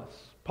for us.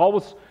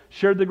 Paul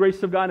shared the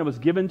grace of God, and it was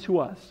given to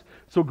us.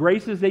 So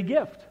grace is a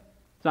gift.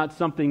 It's not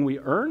something we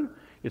earn.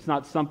 It's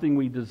not something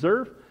we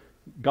deserve.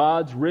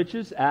 God's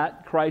riches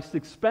at Christ's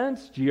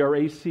expense,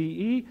 grace,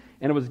 and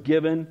it was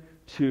given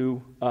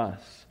to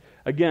us.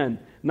 Again,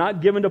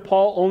 not given to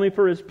Paul only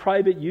for his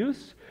private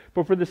use,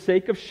 but for the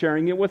sake of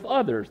sharing it with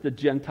others, the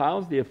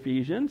Gentiles, the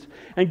Ephesians.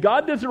 And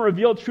God doesn't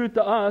reveal truth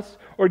to us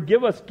or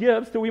give us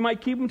gifts that we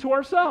might keep them to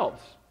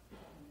ourselves.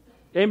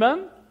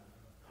 Amen?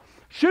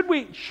 Should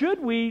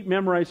we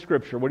memorize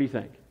Scripture? What do you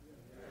think?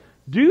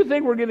 Do you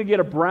think we're going to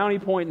get a brownie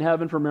point in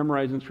heaven for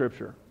memorizing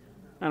Scripture?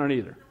 I don't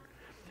either.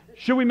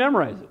 Should we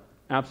memorize it?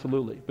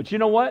 Absolutely. But you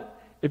know what?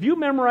 If you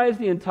memorize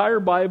the entire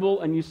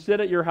Bible and you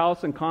sit at your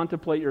house and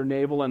contemplate your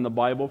navel and the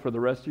Bible for the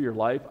rest of your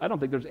life, I don't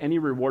think there's any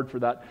reward for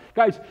that.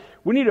 Guys,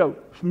 we need to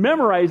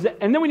memorize it,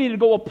 and then we need to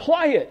go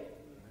apply it.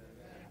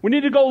 We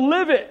need to go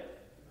live it.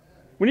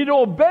 We need to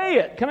obey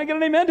it. Can I get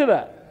an amen to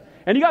that?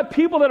 And you got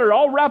people that are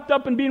all wrapped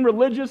up in being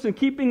religious and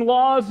keeping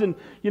laws and,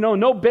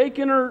 no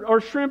bacon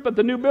or shrimp at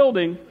the new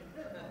building.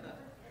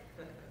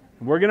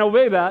 We're going to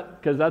obey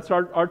that because that's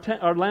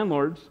our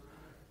landlords.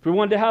 If we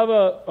wanted to have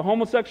a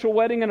homosexual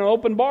wedding and an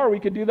open bar,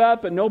 we could do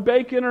that, but no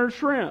bacon or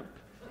shrimp.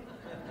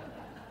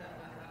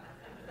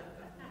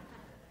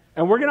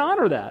 And we're going to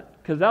honor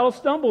that because that'll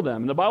stumble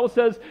them. And the Bible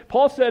says,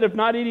 Paul said,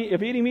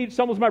 if eating meat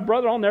stumbles my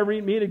brother, I'll never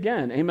eat meat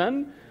again.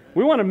 Amen?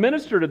 We want to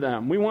minister to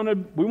them. We want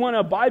to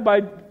abide by.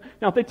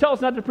 Now, if they tell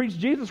us not to preach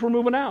Jesus, we're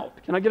moving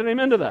out. Can I get an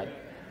amen to that?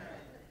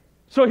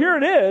 So here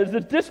it is, the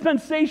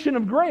dispensation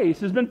of grace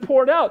has been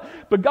poured out.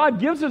 But God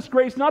gives us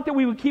grace not that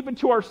we would keep it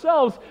to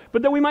ourselves,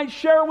 but that we might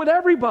share it with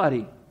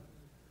everybody.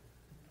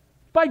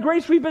 By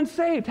grace we've been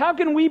saved. How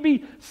can we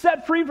be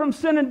set free from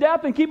sin and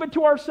death and keep it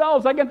to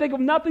ourselves? I can think of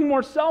nothing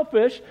more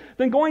selfish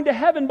than going to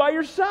heaven by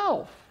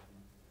yourself.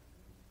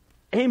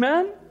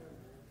 Amen?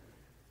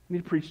 We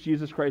need to preach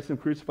Jesus Christ and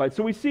crucified.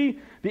 So we see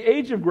the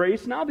age of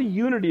grace, now the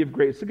unity of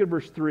grace. Look at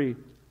verse 3.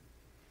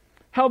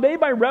 How they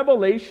by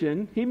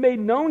revelation, He made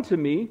known to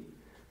me,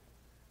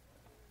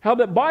 how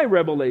that by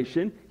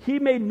revelation He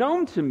made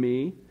known to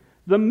me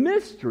the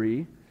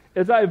mystery,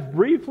 as I have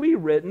briefly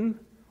written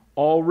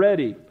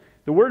already.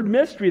 The word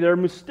mystery there,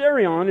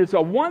 mysterion, is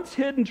a once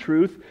hidden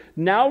truth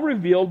now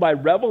revealed by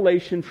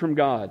revelation from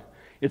God.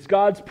 It's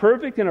God's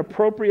perfect and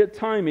appropriate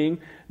timing,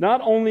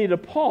 not only to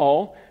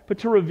Paul, but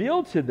to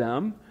reveal to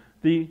them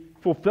the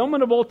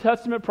fulfillment of Old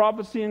Testament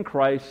prophecy in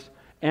Christ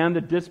and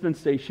the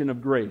dispensation of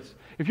grace.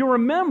 If you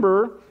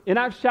remember, in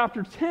Acts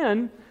chapter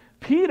 10,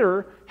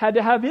 Peter had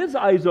to have his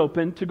eyes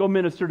open to go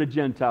minister to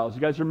Gentiles.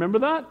 You guys remember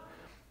that?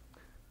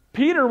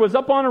 Peter was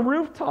up on a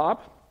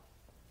rooftop,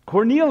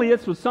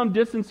 Cornelius was some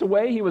distance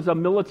away. He was a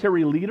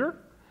military leader.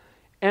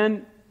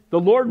 And the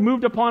Lord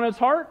moved upon his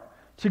heart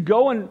to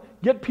go and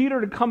get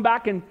Peter to come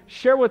back and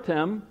share with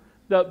him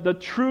the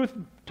truth,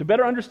 to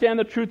better understand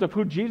the truth of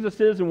who Jesus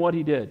is and what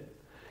he did.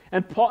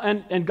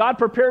 And God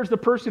prepares the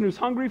person who's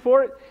hungry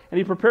for it, and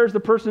he prepares the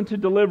person to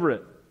deliver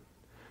it.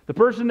 The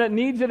person that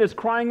needs it is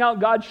crying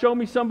out, God, show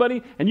me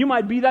somebody, and you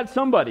might be that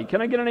somebody.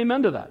 Can I get an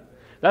amen to that?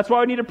 That's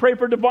why we need to pray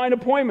for divine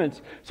appointments.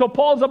 So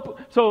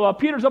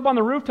Peter's up on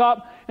the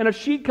rooftop, and a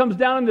sheet comes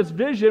down in this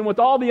vision with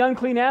all the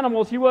unclean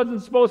animals he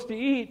wasn't supposed to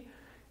eat.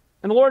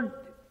 And the Lord,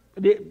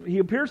 he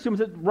appears to him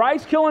and says,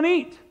 rise, kill, and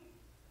eat.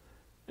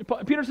 And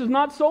Peter says,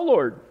 not so,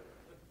 Lord.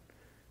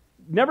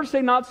 Never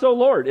say not so,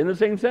 Lord, in the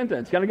same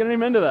sentence. Can I get an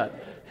amen to that?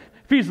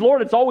 If he's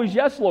Lord, it's always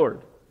yes, Lord.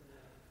 And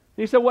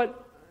he said,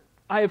 what?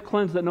 I have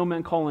cleansed that no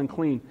man call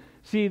unclean.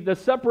 See, the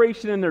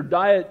separation in their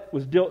diet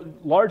was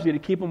largely to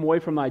keep them away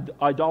from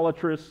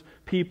idolatrous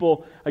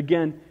people.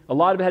 Again, a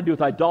lot of it had to do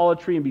with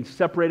idolatry and being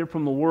separated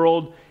from the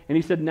world. And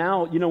he said,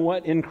 now, you know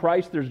what? In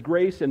Christ there's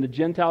grace and the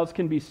Gentiles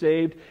can be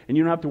saved. And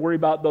you don't have to worry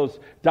about those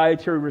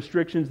dietary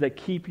restrictions that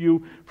keep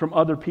you from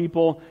other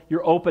people.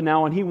 You're open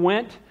now. And he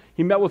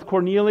met with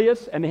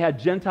Cornelius, and they had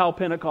Gentile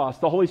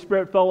Pentecost. The Holy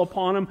Spirit fell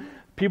upon them.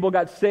 People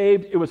got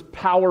saved. It was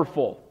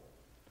powerful.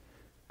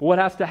 But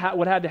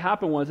what had to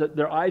happen was that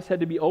their eyes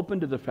had to be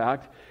open to the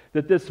fact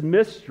that this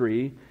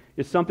mystery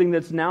is something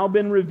that's now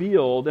been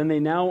revealed, and they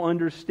now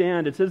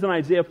understand. It says in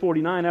Isaiah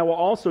 49, I will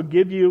also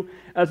give you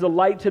as a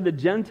light to the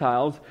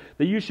Gentiles,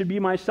 that you should be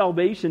my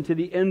salvation to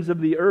the ends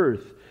of the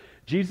earth.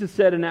 Jesus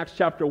said in Acts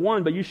chapter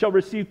 1, but you shall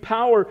receive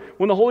power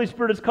when the Holy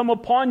Spirit has come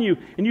upon you,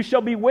 and you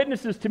shall be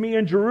witnesses to me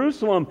in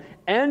Jerusalem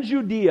and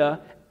Judea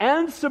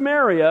and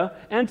Samaria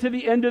and to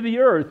the end of the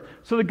earth.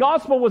 So the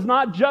gospel was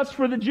not just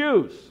for the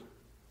Jews.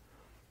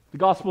 The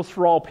gospel is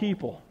for all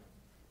people.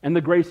 And the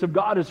grace of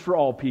God is for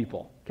all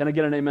people. Can I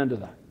get an amen to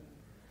that?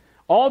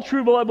 All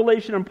true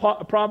revelation and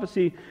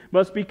prophecy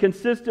must be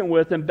consistent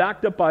with and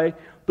backed up by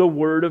the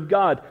Word of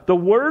God. The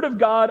Word of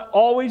God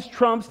always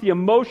trumps the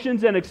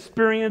emotions and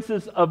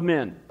experiences of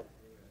men.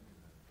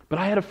 But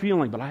I had a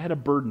feeling, but I had a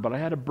burden, but I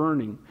had a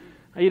burning.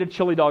 I eat a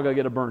chili dog, I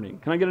get a burning.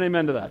 Can I get an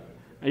amen to that?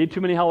 I eat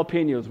too many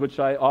jalapenos, which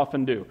I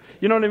often do.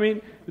 You know what I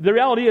mean? The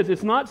reality is,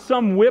 it's not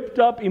some whipped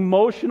up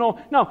emotional...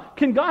 Now,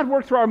 can God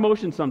work through our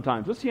emotions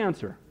sometimes? What's the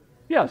answer?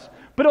 Yes.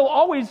 But He'll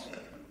always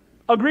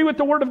agree with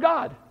the Word of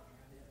God.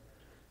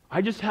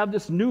 I just have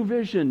this new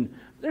vision.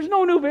 There's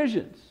no new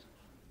visions.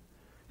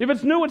 If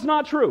it's new, it's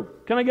not true.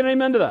 Can I get an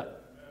amen to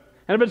that?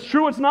 And if it's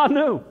true, it's not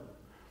new.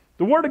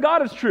 The Word of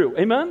God is true.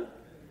 Amen?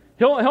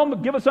 He'll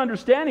give us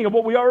understanding of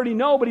what we already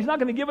know, but He's not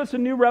going to give us a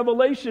new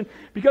revelation,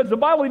 because the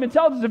Bible even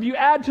tells us if you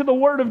add to the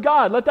Word of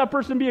God, let that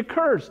person be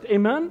accursed.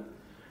 Amen?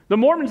 The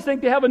Mormons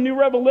think they have a new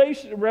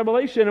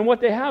revelation, and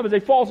what they have is a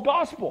false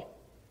gospel.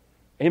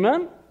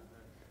 Amen?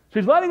 So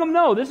He's letting them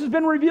know this has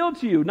been revealed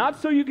to you, not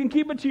so you can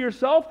keep it to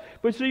yourself,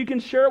 but so you can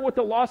share it with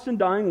the lost and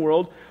dying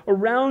world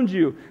around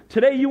you.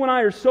 Today, you and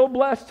I are so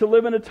blessed to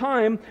live in a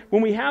time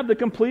when we have the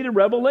completed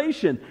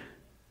revelation.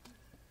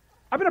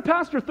 I've been a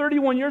pastor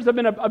 31 years. I've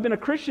been a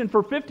Christian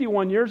for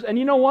 51 years. And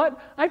you know what?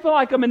 I feel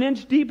like I'm an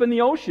inch deep in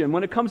the ocean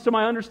when it comes to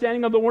my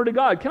understanding of the Word of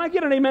God. Can I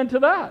get an amen to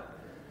that?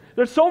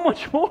 There's so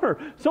much more,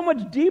 so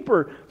much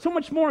deeper, so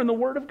much more in the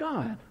Word of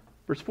God.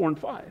 Verse 4 and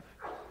 5.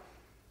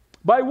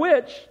 By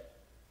which,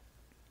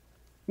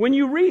 when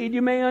you read,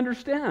 you may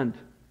understand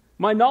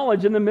my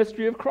knowledge in the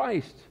mystery of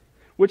Christ,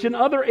 which in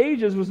other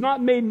ages was not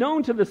made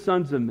known to the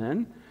sons of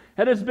men,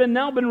 and has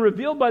now been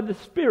revealed by the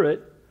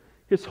Spirit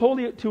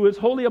to His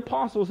holy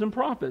apostles and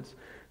prophets.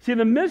 See,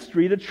 the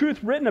mystery, the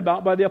truth written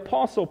about by the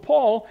Apostle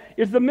Paul,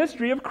 is the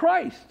mystery of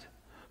Christ.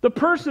 The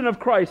person of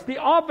Christ, the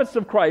office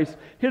of Christ,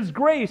 His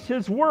grace,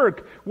 His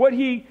work, what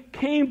He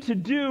came to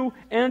do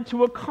and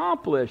to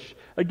accomplish,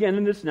 again,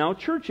 in this now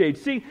church age.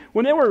 See,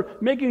 when they were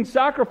making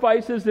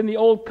sacrifices in the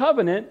Old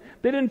Covenant,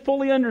 they didn't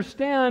fully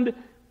understand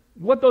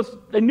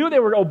they knew they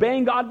were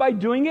obeying God by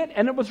doing it,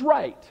 and it was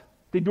right.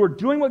 They were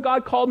doing what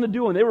God called them to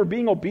do, and they were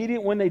being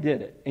obedient when they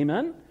did it.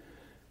 Amen?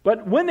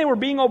 But when they were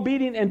being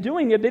obedient and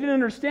doing it, they didn't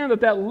understand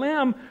that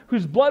lamb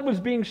whose blood was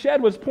being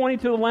shed was pointing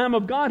to the Lamb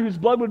of God whose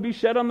blood would be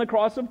shed on the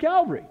cross of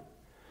Calvary.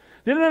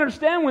 They didn't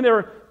understand when they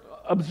were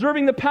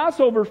observing the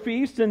Passover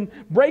feast and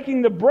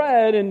breaking the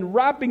bread and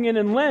wrapping it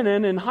in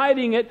linen and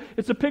hiding it.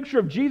 It's a picture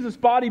of Jesus'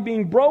 body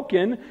being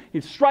broken.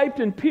 He's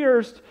striped and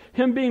pierced,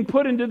 Him being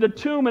put into the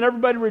tomb, and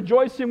everybody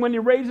rejoicing when He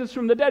raises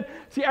from the dead.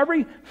 See,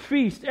 every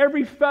feast,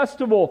 every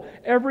festival,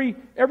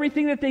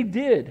 everything that they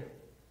did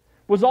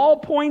was all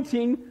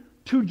pointing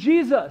to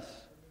Jesus.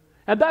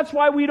 And that's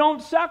why we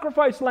don't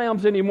sacrifice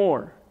lambs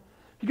anymore.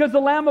 Because the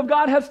Lamb of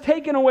God has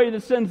taken away the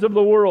sins of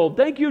the world.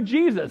 Thank you,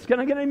 Jesus. Can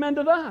I get an amen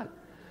to that?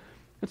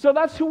 And so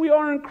that's who we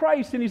are in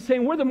Christ. And He's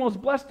saying we're the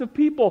most blessed of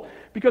people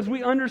because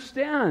we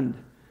understand.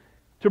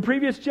 To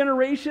previous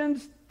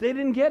generations, they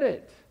didn't get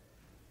it.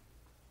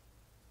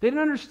 They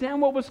didn't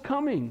understand what was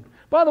coming.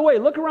 By the way,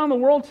 look around the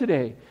world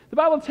today. The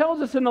Bible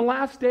tells us in the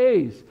last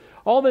days,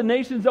 all the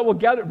nations that will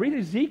gather, read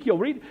Ezekiel,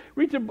 read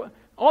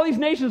All these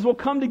nations will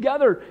come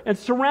together and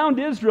surround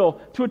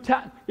Israel to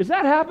attack. Is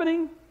that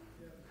happening?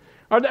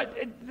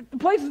 The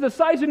place is the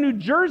size of New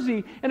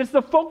Jersey, and it's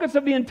the focus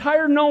of the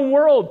entire known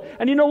world.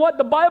 And you know what?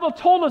 The Bible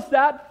told us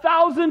that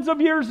thousands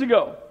of years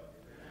ago.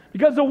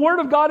 Because the Word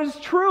of God is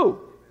true.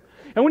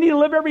 And we need to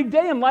live every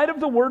day in light of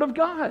the Word of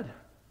God.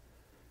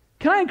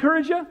 Can I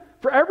encourage you?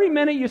 For every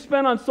minute you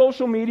spend on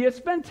social media,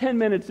 spend 10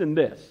 minutes in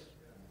this.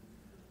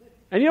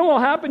 And you know what will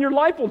happen? Your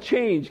life will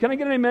change. Can I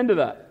get an amen to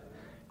that?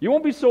 You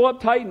won't be so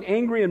uptight and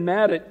angry and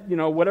mad at,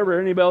 whatever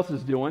anybody else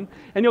is doing.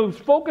 And you'll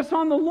focus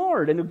on the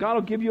Lord, and God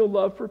will give you a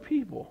love for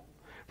people.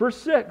 Verse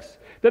 6,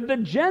 that the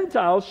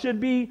Gentiles should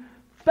be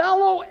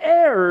fellow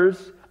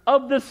heirs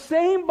of the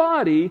same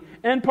body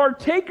and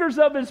partakers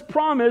of His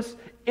promise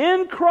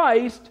in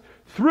Christ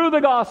through the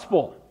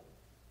gospel.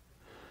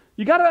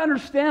 You got to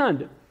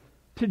understand,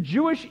 to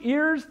Jewish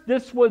ears,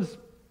 this was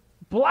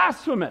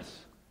blasphemous.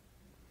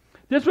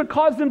 This would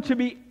cause them to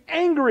be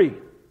angry.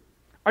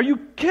 Are you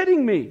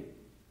kidding me?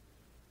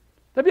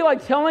 That'd be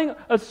like telling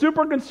a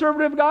super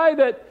conservative guy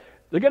that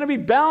they're going to be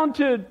bound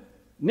to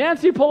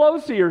Nancy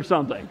Pelosi or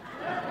something.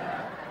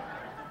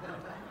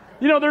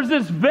 There's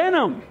this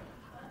venom.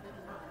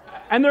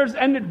 And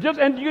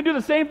you can do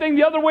the same thing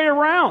the other way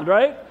around,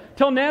 right?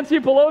 Tell Nancy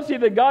Pelosi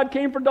that God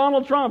came for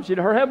Donald Trump.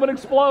 Her head would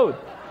explode.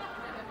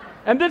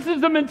 And this is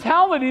the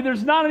mentality.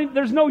 There's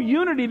no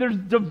unity. There's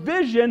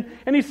division.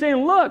 And He's saying,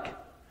 look,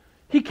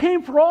 He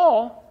came for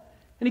all.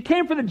 And He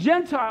came for the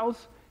Gentiles.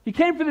 He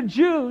came for the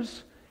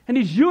Jews. And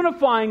He's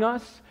unifying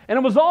us. And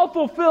it was all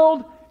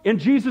fulfilled in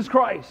Jesus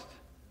Christ.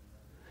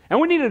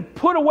 And we need to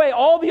put away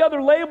all the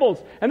other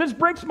labels. And this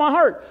breaks my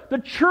heart. The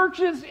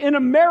churches in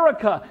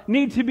America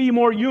need to be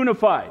more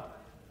unified.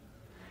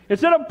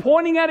 Instead of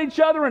pointing at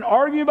each other and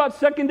arguing about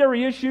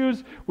secondary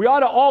issues, we ought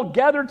to all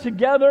gather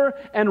together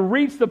and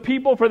reach the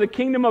people for the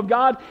kingdom of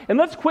God. And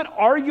let's quit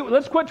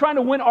trying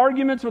to win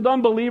arguments with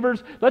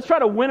unbelievers. Let's try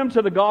to win them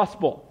to the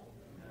gospel.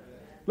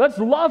 Let's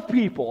love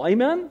people.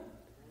 Amen?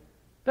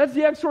 That's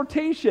the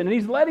exhortation. And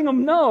He's letting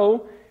them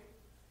know,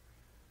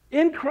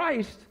 in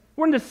Christ,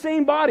 we're in the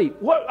same body.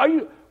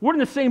 We're in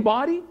the same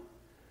body?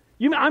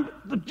 You mean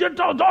the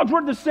Gentile dogs, we're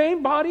in the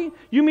same body?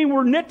 You mean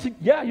we're knit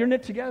together? Yeah, you're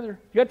knit together.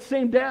 You got the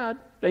same dad.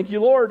 Thank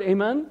you, Lord.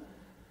 Amen?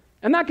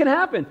 And that can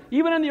happen.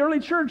 Even in the early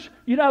church,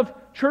 you'd have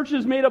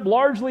churches made up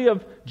largely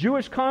of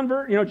Jewish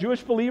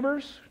Jewish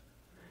believers.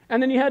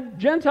 And then you had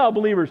Gentile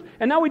believers.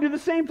 And now we do the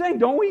same thing,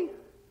 don't we?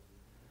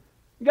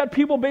 You got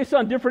people based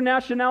on different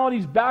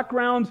nationalities,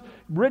 backgrounds,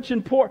 rich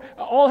and poor,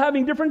 all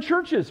having different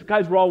churches.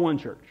 Guys, we're all one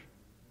church.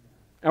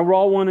 And we're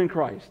all one in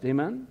Christ.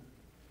 Amen?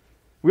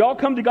 We all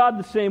come to God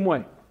the same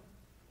way.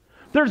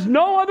 There's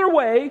no other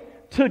way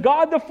to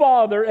God the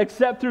Father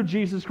except through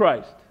Jesus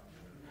Christ.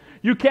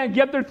 You can't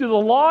get there through the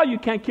law. You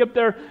can't get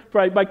there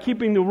by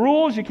keeping the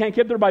rules. You can't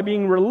get there by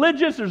being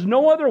religious. There's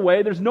no other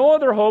way. There's no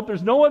other hope.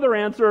 There's no other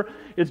answer.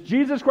 It's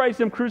Jesus Christ,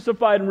 Him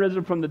crucified and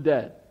risen from the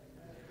dead.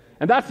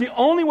 And that's the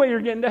only way you're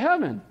getting to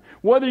heaven.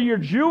 Whether you're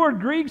Jew or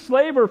Greek,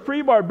 slave or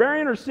free,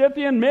 barbarian or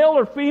Scythian, male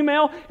or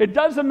female, it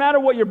doesn't matter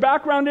what your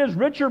background is,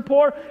 rich or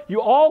poor. We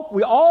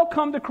all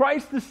come to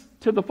Christ,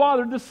 to the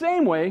Father, the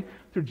same way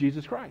through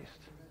Jesus Christ.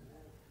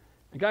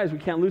 And guys, we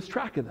can't lose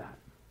track of that.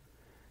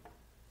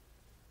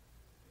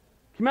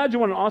 Can you imagine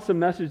what an awesome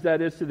message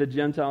that is to the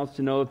Gentiles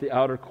to know that the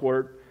outer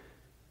court,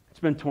 it's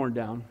been torn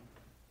down.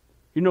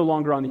 You're no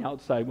longer on the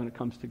outside when it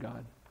comes to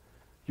God.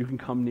 You can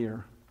come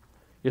near.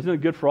 Isn't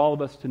it good for all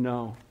of us to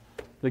know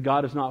that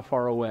God is not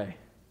far away,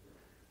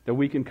 that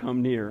we can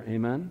come near?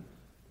 Amen?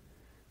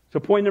 So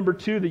point number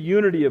 2, the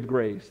unity of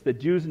grace, that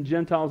Jews and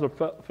Gentiles are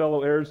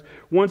fellow heirs,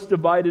 once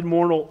divided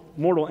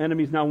mortal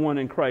enemies, now one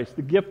in Christ.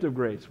 The gift of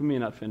grace. We may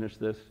not finish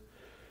this.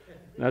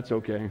 That's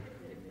okay.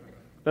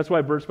 That's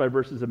why verse by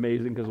verse is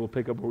amazing, because we'll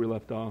pick up where we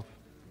left off.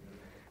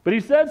 But he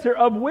says here,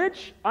 of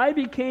which I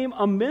became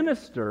a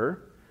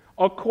minister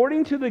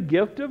according to the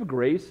gift of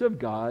grace of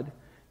God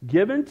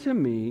given to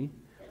me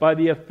by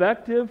the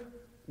effective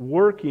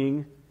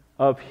working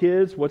of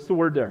His, what's the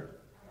word there?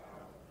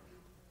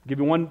 I'll give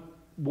you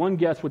one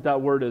guess what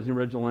that word is in the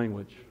original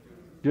language.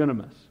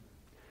 Dunamis.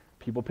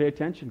 People pay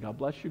attention. God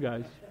bless you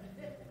guys.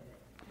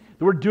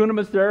 The word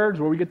dunamis there is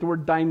where we get the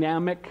word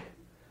dynamic,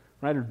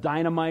 right, or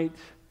dynamite.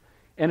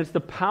 And it's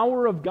the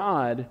power of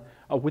God.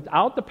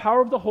 Without the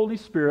power of the Holy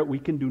Spirit, we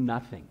can do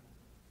nothing.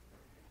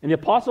 And the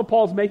Apostle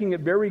Paul is making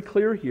it very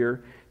clear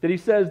here that he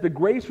says, the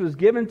grace was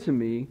given to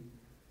me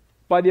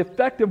by the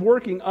effective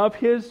working of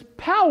His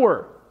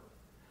power.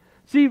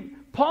 See,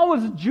 Paul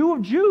was a Jew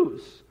of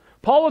Jews.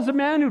 Paul was a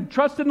man who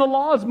trusted in the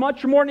law as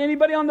much or more than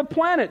anybody on the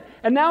planet.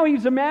 And now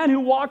he's a man who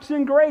walks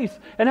in grace.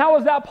 And how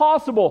is that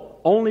possible?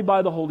 Only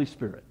by the Holy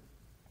Spirit.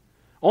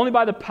 Only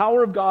by the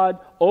power of God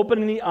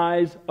opening the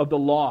eyes of the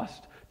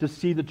lost to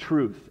see the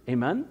truth.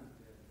 Amen?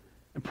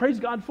 And praise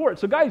God for it.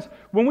 So guys,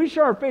 when we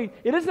share our faith,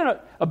 it isn't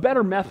a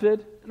better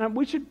method. And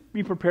we should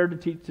be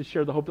prepared to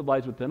share the hope that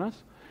lies within us.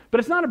 But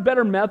it's not a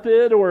better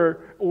method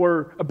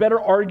or a better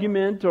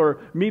argument or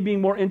me being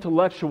more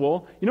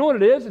intellectual. You know what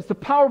it is? It's the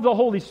power of the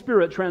Holy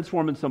Spirit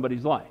transforming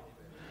somebody's life.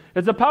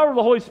 It's the power of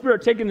the Holy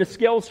Spirit taking the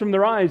scales from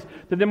their eyes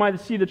that they might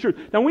see the truth.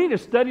 Now we need to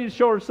study to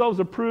show ourselves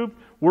approved,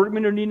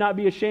 workmen who need not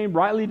be ashamed,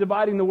 rightly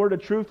dividing the word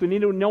of truth. We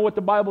need to know what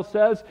the Bible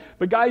says.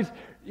 But guys,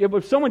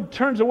 if someone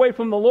turns away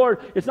from the Lord,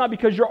 it's not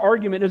because your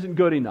argument isn't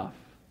good enough.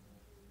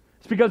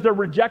 It's because they're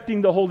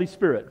rejecting the Holy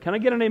Spirit. Can I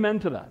get an amen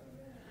to that?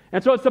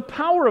 And so it's the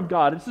power of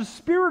God, it's the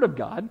Spirit of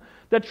God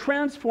that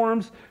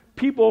transforms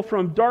people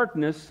from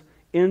darkness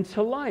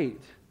into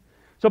light.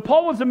 So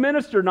Paul was a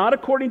minister not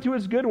according to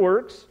his good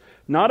works,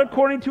 not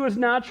according to his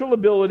natural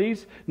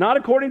abilities, not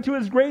according to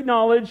his great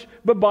knowledge,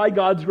 but by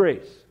God's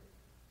grace.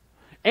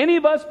 Any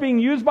of us being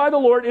used by the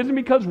Lord isn't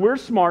because we're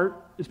smart,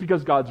 it's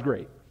because God's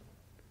great.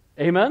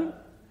 Amen?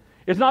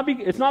 It's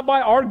not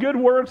by our good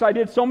works. I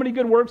did so many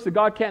good works that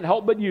God can't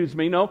help but use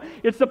me. No,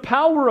 it's the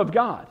power of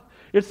God.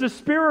 It's the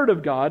Spirit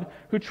of God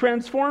who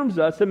transforms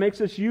us and makes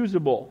us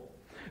usable.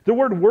 The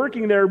word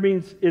working there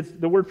means it's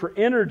the word for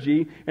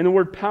energy, and the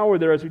word power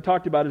there, as we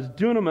talked about, is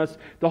dunamis.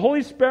 The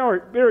Holy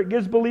Spirit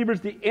gives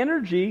believers the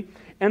energy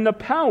and the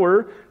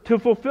power to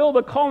fulfill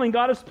the calling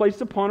God has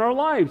placed upon our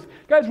lives.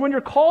 Guys, when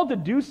you're called to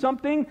do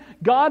something,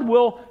 God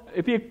will,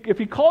 if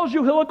He calls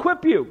you, He'll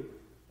equip you.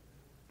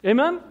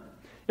 Amen?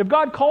 If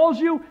God calls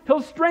you,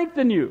 He'll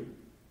strengthen you.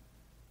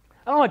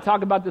 I don't want to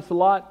talk about this a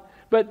lot,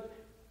 but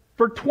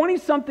for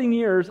 20-something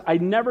years, I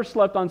never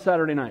slept on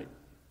Saturday night.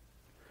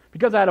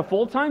 Because I had a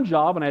full-time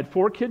job and I had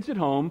 4 kids at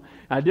home,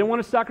 and I didn't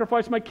want to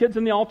sacrifice my kids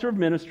on the altar of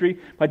ministry.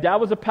 My dad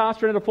was a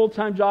pastor and had a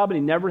full-time job, and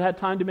he never had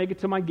time to make it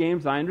to my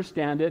games. I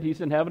understand it.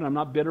 He's in heaven. I'm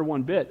not bitter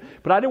one bit.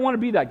 But I didn't want to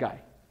be that guy.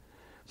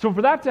 So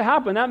for that to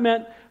happen, that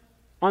meant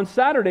on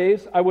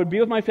Saturdays, I would be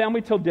with my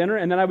family till dinner,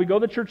 and then I would go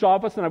to the church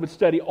office and I would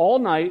study all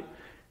night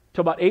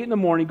till about 8 in the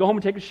morning, go home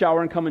and take a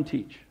shower and come and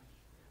teach.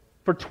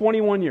 For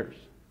 21 years.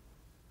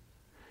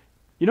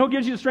 You know what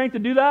gives you the strength to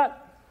do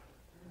that?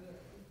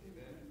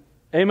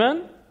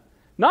 Amen?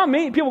 Not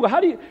me. People go, how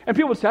do you... And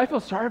people say, I feel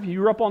sorry for you.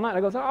 You were up all night.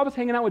 I go, I was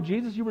hanging out with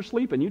Jesus. You were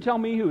sleeping. You tell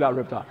me who got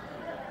ripped off.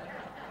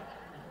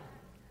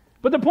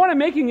 But the point I'm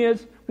making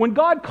is, when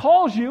God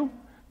calls you,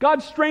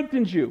 God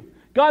strengthens you.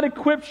 God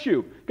equips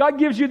you. God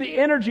gives you the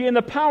energy and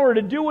the power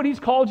to do what He's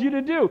called you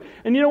to do.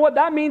 And you know what?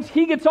 That means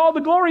He gets all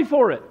the glory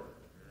for it.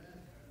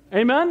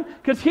 Amen?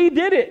 Because He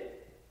did it.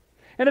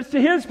 And it's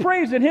to His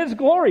praise and His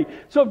glory.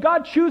 So if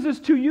God chooses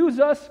to use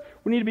us,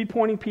 we need to be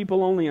pointing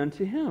people only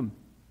unto Him.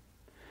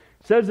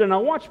 It says there, now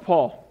watch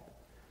Paul.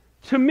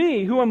 To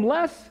me, who am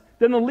less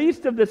than the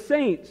least of the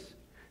saints,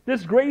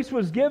 this grace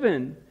was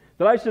given,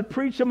 that I should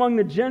preach among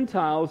the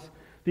Gentiles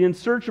the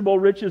unsearchable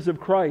riches of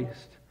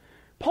Christ.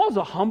 Paul's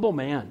a humble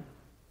man.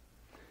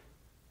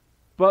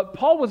 But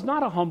Paul was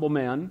not a humble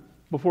man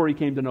before he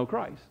came to know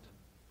Christ.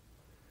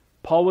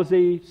 Paul was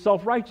a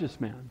self-righteous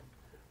man.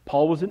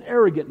 Paul was an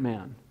arrogant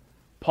man.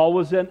 Paul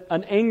was an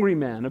angry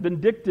man, a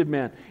vindictive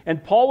man.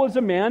 And Paul was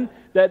a man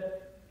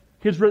that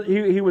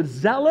he was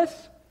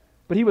zealous,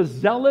 but he was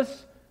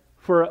zealous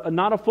for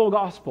not a full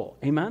gospel.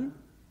 Amen?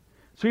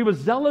 So he was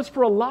zealous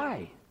for a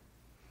lie.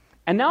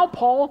 And now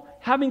Paul,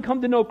 having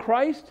come to know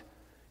Christ,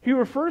 he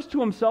refers to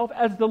himself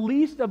as the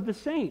least of the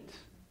saints.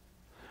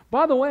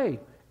 By the way,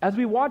 as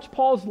we watch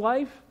Paul's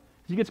life,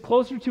 as he gets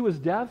closer to his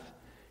death,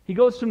 he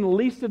goes from the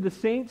least of the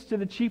saints to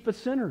the chief of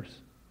sinners.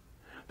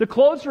 The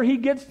closer he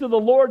gets to the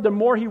Lord, the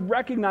more he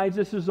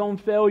recognizes his own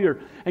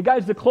failure. And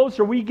guys, the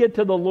closer we get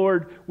to the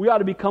Lord, we ought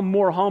to become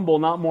more humble,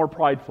 not more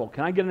prideful.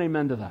 Can I get an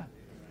amen to that?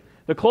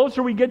 The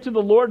closer we get to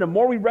the Lord, the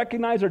more we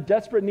recognize our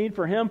desperate need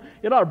for Him,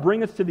 it ought to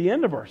bring us to the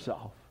end of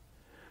ourselves.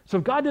 So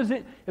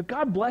if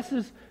God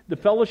blesses the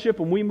fellowship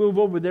and we move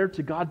over there,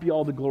 to God be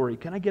all the glory.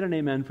 Can I get an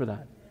amen for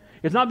that?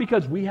 It's not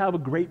because we have a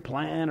great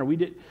plan or we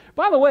did.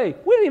 By the way,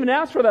 we didn't even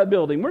ask for that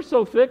building. We're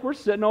so thick, we're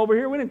sitting over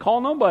here. We didn't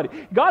call nobody.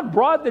 God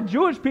brought the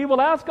Jewish people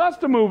to ask us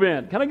to move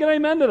in. Can I get an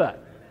amen to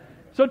that?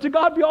 So to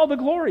God be all the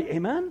glory.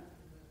 Amen?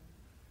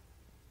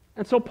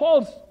 And so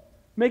Paul's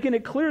making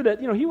it clear that,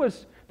 he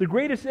was the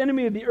greatest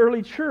enemy of the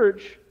early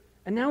church,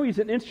 and now he's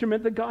an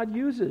instrument that God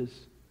uses.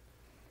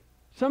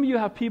 Some of you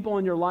have people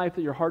in your life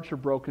that your hearts are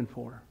broken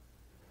for.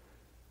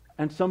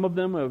 And some of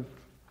them have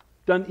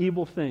done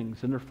evil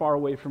things, and they're far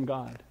away from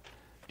God.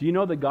 Do you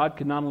know that God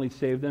can not only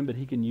save them, but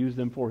He can use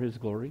them for His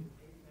glory?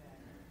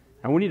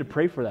 And we need to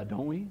pray for that,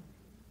 don't we?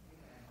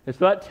 And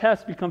so that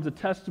test becomes a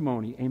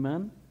testimony.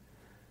 Amen?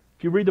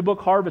 If you read the book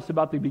Harvest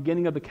about the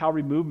beginning of the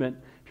Calvary movement,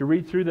 if you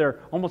read through there,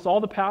 almost all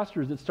the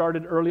pastors that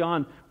started early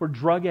on were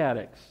drug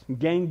addicts and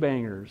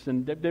gangbangers,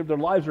 and their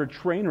lives were a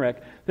train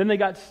wreck. Then they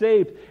got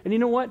saved. And you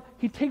know what?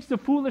 He takes the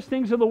foolish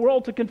things of the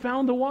world to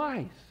confound the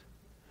wise.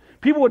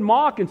 People would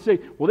mock and say,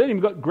 well,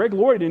 Greg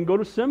Laurie didn't go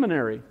to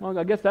seminary. Well,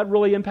 I guess that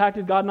really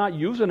impacted God not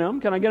using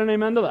him. Can I get an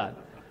amen to that?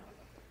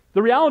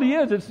 The reality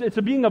is, it's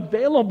being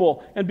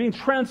available and being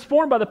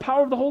transformed by the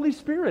power of the Holy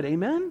Spirit.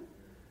 Amen?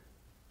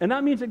 And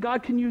that means that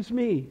God can use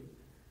me,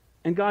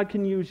 and God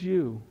can use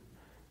you.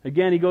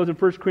 Again, he goes in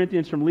 1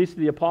 Corinthians from least of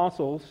the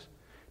apostles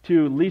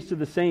to least of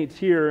the saints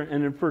here,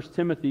 and in 1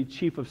 Timothy,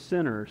 chief of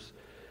sinners.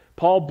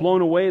 Paul,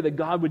 blown away that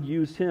God would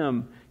use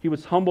him. He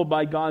was humbled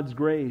by God's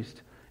grace,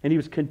 and he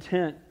was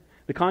content.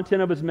 The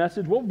content of his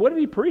message, well, what did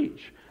he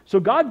preach? So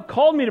God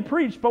called me to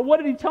preach, but what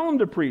did he tell him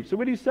to preach? So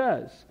what he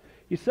says?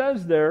 He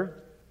says there,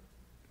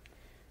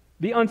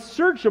 the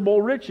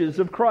unsearchable riches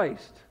of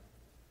Christ.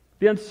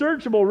 The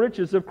unsearchable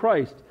riches of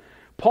Christ.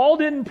 Paul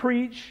didn't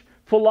preach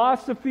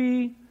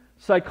philosophy,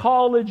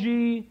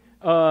 psychology,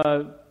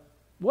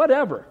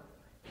 whatever.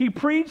 He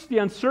preached the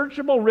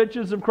unsearchable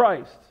riches of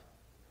Christ.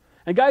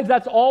 And guys,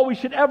 that's all we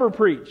should ever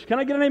preach. Can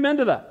I get an amen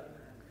to that?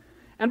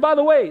 And by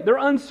the way, they're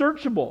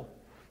unsearchable.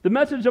 The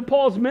message of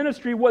Paul's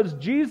ministry was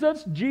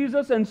Jesus,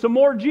 Jesus, and some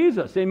more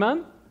Jesus.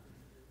 Amen?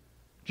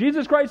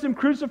 Jesus Christ, Him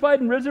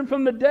crucified and risen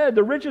from the dead.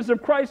 The riches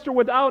of Christ are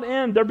without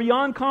end. They're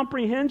beyond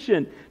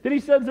comprehension. Then he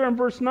says there in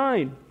verse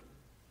 9,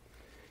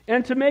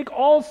 and to make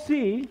all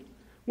see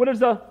what is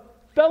the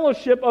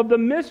fellowship of the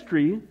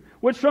mystery,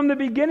 which from the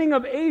beginning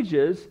of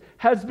ages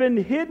has been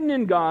hidden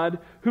in God,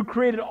 who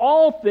created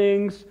all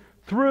things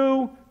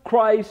through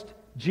Christ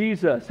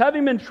Jesus.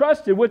 Having been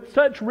trusted with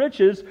such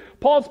riches,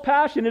 Paul's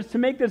passion is to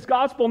make this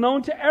gospel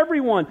known to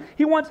everyone.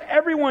 He wants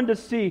everyone to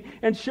see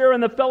and share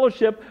in the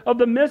fellowship of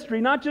the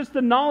mystery, not just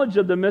the knowledge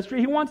of the mystery.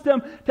 He wants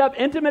them to have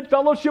intimate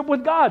fellowship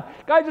with God.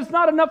 Guys, it's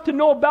not enough to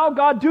know about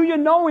God. Do you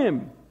know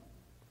Him?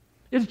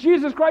 Is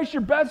Jesus Christ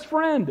your best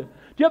friend? Do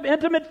you have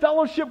intimate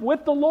fellowship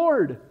with the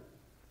Lord?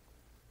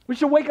 We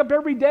should wake up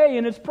every day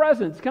in His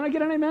presence. Can I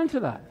get an amen to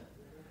that?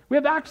 We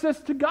have access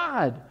to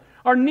God.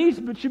 Our knees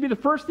should be the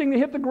first thing to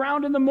hit the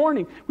ground in the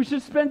morning. We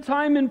should spend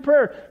time in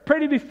prayer. Pray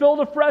to be filled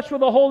afresh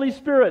with the Holy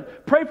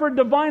Spirit. Pray for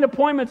divine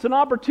appointments and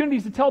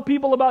opportunities to tell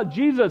people about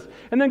Jesus.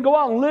 And then go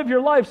out and live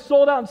your life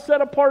sold out and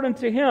set apart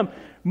unto Him.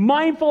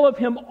 Mindful of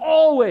Him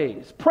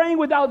always. Praying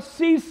without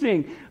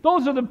ceasing.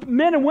 Those are the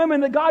men and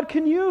women that God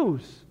can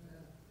use.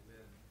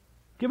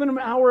 Giving them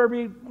an hour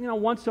every,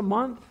 once a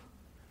month.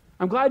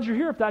 I'm glad you're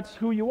here. If that's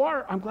who you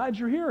are, I'm glad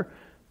you're here.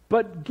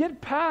 But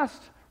get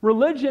past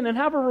religion and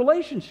have a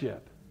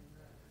relationship.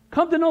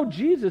 Come to know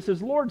Jesus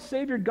as Lord,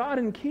 Savior, God,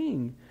 and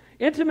King.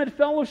 Intimate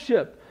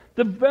fellowship.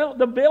 The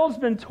veil's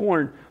been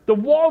torn. The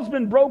wall's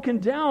been broken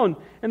down.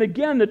 And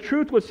again, the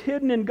truth was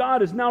hidden in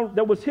God is now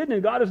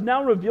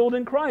revealed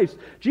in Christ.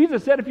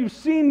 Jesus said, if you've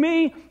seen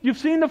me, you've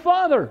seen the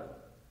Father.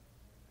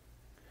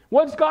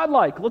 What's God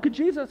like? Look at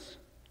Jesus.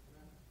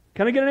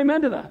 Can I get an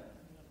amen to that?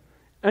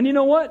 And you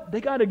know what? They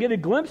got to get a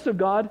glimpse of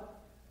God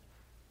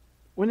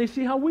when they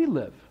see how we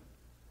live.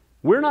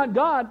 We're not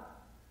God,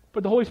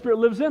 but the Holy Spirit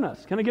lives in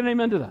us. Can I get an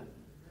amen to that?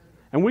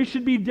 And we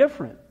should be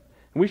different.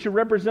 And we should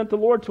represent the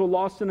Lord to a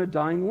lost and a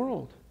dying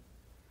world.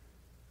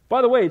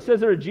 By the way, it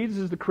says there that Jesus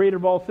is the creator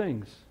of all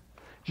things.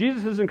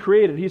 Jesus isn't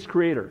created, He's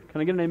creator.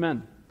 Can I get an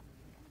amen?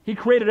 He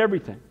created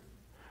everything.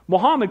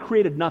 Muhammad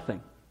created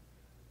nothing.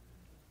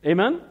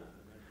 Amen?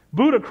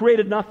 Buddha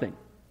created nothing.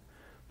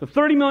 The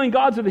 30 million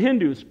gods of the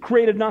Hindus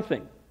created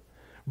nothing.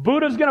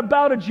 Buddha's going to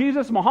bow to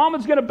Jesus.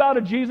 Muhammad's going to bow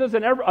to Jesus.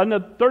 And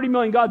the 30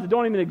 million gods that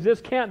don't even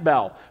exist can't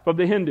bow from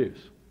the Hindus.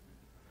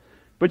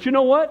 But you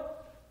know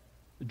what?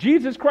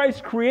 Jesus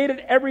Christ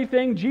created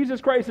everything.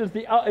 Jesus Christ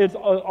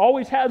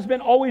always has been,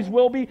 always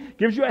will be.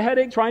 Gives you a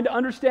headache trying to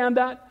understand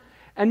that.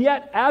 And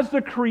yet, as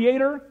the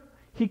Creator,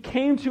 He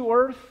came to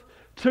earth,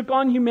 took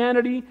on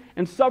humanity,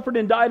 and suffered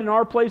and died in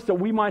our place that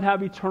we might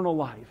have eternal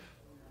life.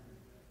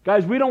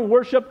 Guys, we don't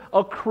worship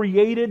a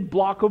created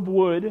block of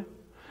wood.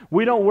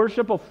 We don't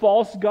worship a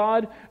false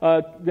god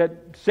that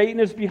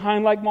Satan is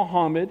behind like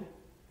Muhammad.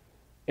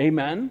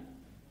 Amen.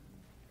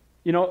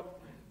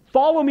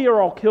 Follow me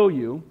or I'll kill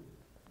you.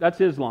 That's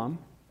Islam.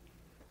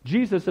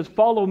 Jesus says,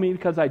 follow me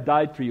because I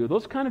died for you.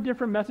 Those kind of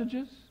different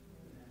messages.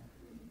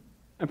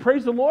 And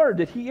praise the Lord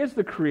that He is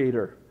the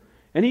Creator.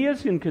 And He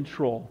is in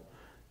control.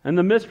 And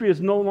the mystery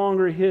is no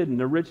longer hidden.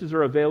 The riches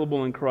are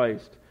available in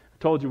Christ. I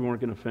told you we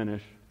weren't going to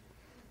finish.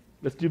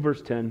 Let's do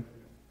verse 10.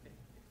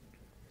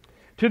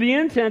 To the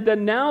intent that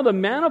now the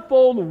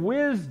manifold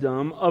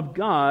wisdom of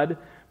God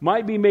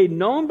might be made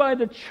known by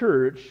the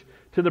church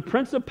to the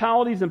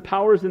principalities and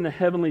powers in the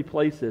heavenly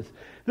places.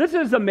 This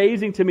is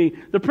amazing to me.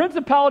 The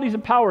principalities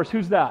and powers,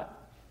 who's that?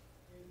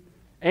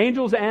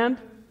 Angels and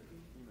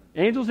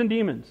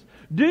demons.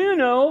 Do you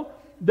know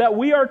that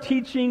we are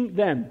teaching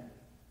them?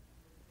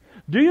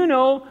 Do you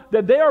know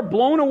that they are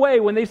blown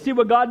away when they see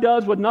what God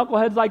does with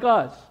knuckleheads like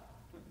us?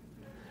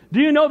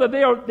 Do you know that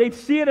they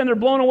see it and they're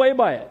blown away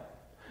by it?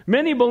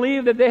 Many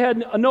believe that they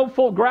had no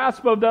full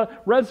grasp of the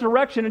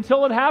resurrection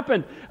until it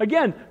happened.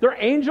 Again, they're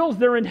angels,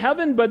 they're in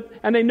heaven,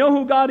 and they know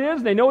who God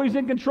is, they know He's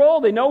in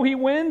control, they know He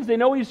wins, they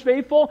know He's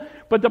faithful.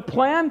 But the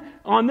plan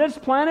on this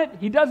planet,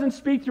 He doesn't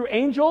speak through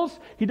angels,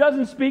 He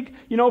doesn't speak,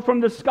 from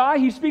the sky,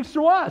 He speaks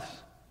through us.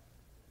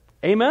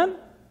 Amen?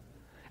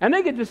 And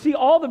they get to see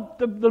all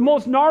the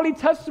most gnarly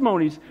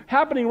testimonies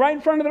happening right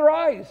in front of their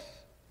eyes.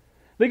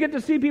 They get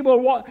to see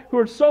people who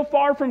are so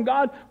far from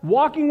God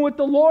walking with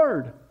the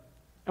Lord.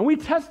 And we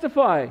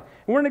testify. And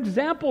we're an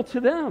example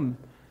to them.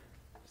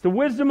 It's the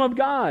wisdom of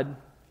God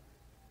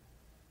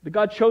that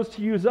God chose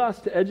to use us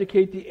to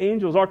educate the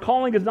angels. Our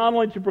calling is not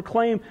only to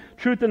proclaim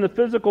truth in the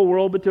physical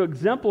world, but to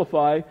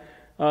exemplify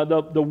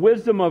the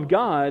wisdom of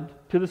God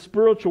to the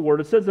spiritual world.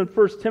 It says in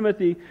 1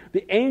 Timothy,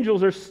 the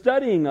angels are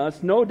studying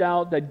us, no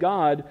doubt that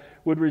God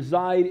would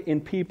reside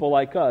in people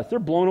like us. They're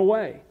blown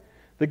away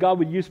that God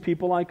would use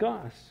people like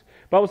us.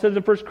 The Bible says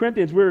in 1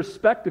 Corinthians, we're a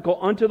spectacle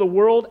unto the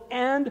world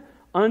and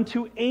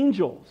unto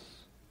angels.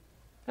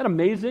 Isn't that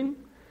amazing?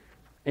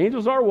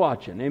 Angels are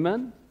watching,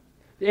 amen?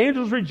 The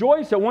angels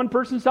rejoice that when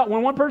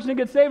one person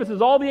gets saved, it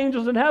says all the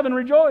angels in heaven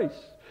rejoice.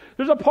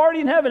 There's a party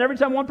in heaven every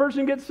time one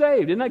person gets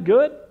saved. Isn't that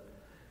good?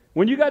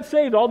 When you got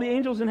saved, all the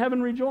angels in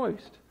heaven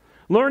rejoiced.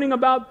 Learning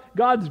about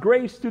God's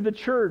grace through the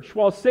church.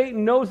 While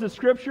Satan knows the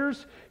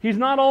Scriptures, he's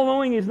not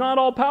all-knowing, he's not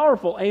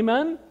all-powerful.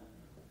 Amen?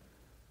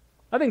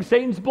 I think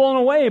Satan's blown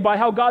away by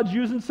how God's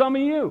using some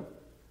of you.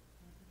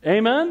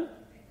 Amen?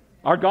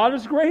 Our God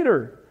is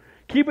greater.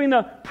 Keeping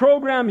the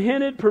program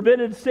hidden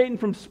prevented Satan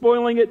from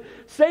spoiling it.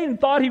 Satan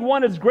thought he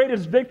won his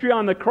greatest victory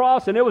on the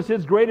cross, and it was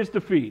his greatest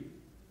defeat.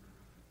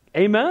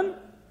 Amen?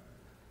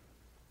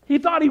 He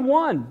thought he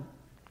won.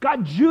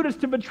 Got Judas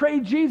to betray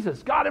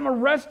Jesus. Got him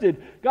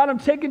arrested. Got him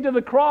taken to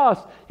the cross.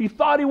 He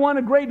thought he won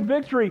a great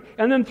victory.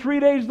 And then 3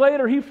 days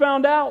later, he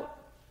found out.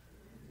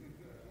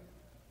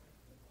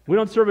 We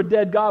don't serve a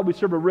dead God. We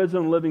serve a risen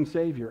and living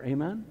Savior.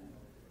 Amen?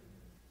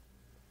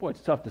 Boy,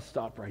 it's tough to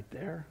stop right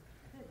there.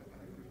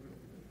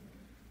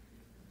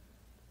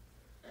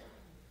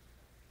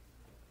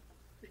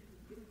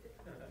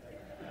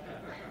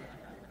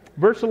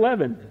 Verse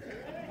 11.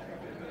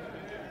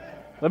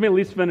 Let me at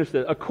least finish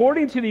this.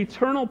 According to the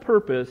eternal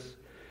purpose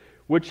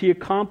which He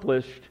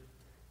accomplished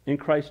in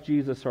Christ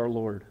Jesus our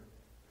Lord.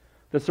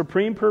 The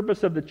supreme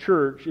purpose of the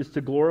church is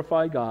to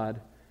glorify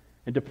God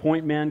and to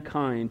point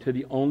mankind to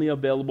the only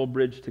available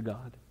bridge to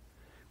God.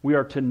 We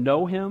are to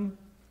know Him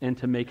and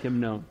to make Him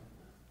known.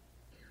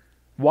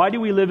 Why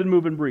do we live and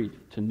move and breathe?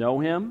 To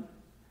know Him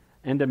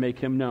and to make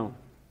Him known.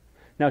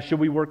 Now, should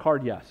we work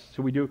hard? Yes.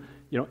 Should we do,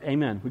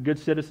 amen. We're good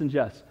citizens,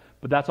 yes.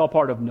 But that's all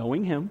part of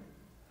knowing Him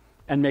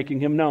and making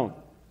Him known.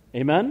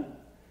 Amen?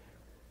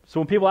 So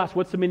when people ask,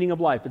 what's the meaning of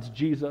life? It's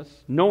Jesus,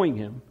 knowing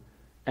Him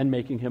and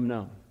making Him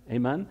known.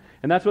 Amen?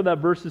 And that's what that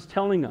verse is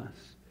telling us.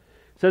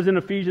 It says in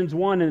Ephesians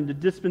 1, in the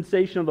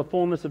dispensation of the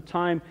fullness of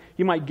time,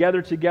 He might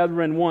gather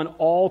together in one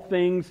all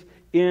things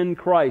in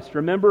Christ.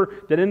 Remember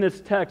that in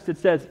this text it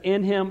says,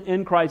 in Him,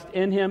 in Christ,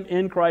 in Him,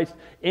 in Christ,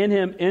 in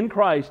Him, in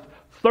Christ,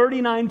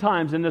 39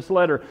 times in this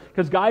letter.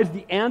 Because guys,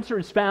 the answer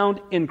is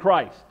found in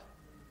Christ.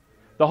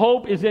 The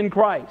hope is in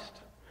Christ.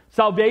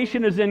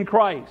 Salvation is in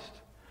Christ.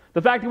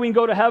 The fact that we can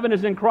go to heaven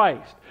is in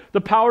Christ. The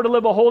power to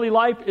live a holy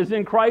life is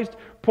in Christ,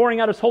 pouring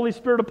out His Holy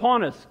Spirit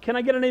upon us. Can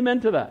I get an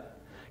amen to that?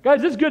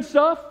 Guys, this is good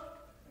stuff.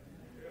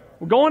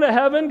 We're going to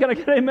heaven. Can I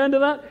get an amen to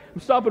that?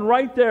 I'm stopping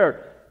right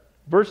there.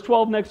 Verse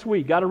 12 next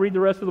week. Got to read the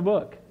rest of the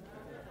book.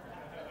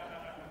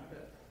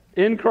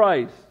 In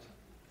Christ.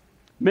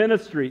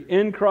 Ministry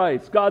in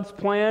Christ. God's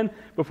plan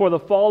before the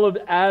fall of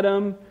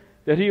Adam,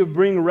 that He would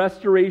bring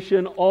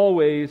restoration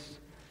always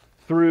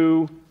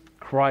through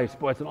Christ.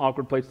 Boy, it's an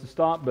awkward place to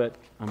stop, but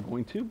I'm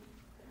going to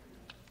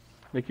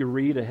make you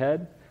read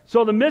ahead.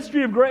 So the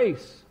mystery of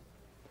grace.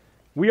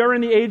 We are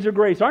in the age of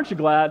grace. Aren't you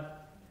glad?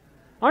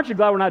 Aren't you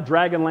glad we're not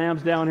dragging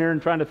lambs down here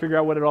and trying to figure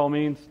out what it all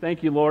means?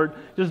 Thank you, Lord.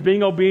 Just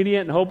being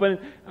obedient and hoping.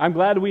 I'm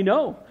glad we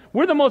know.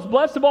 We're the most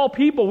blessed of all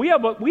people. We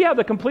have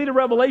the completed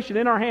revelation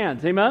in our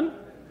hands. Amen?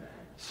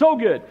 So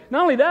good.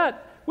 Not only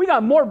that, we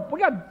got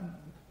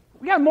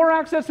more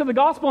access to the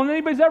gospel than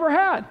anybody's ever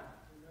had.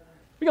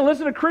 We can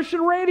listen to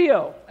Christian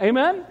radio.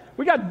 Amen?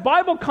 We got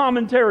Bible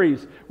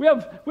commentaries. We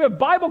have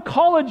Bible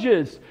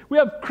colleges. We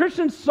have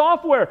Christian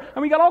software.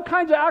 And we got all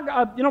kinds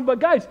of, but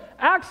guys,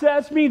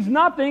 access means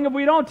nothing if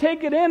we don't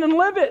take it in and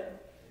live it.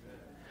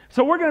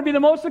 So we're going to be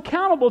the most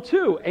accountable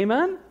too.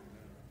 Amen?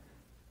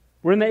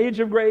 We're in the age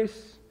of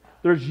grace.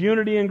 There's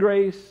unity in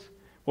grace.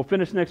 We'll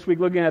finish next week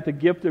looking at the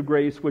gift of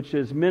grace, which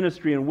is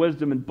ministry and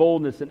wisdom and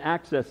boldness and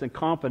access and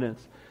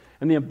confidence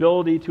and the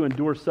ability to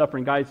endure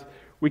suffering. Guys,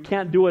 we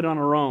can't do it on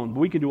our own, but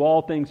we can do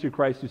all things through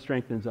Christ who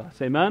strengthens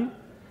us. Amen?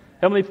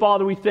 Heavenly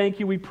Father, we thank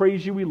You, we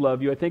praise You, we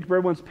love You. I thank You for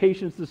everyone's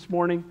patience this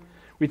morning.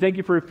 We thank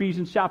You for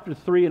Ephesians chapter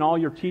 3 and all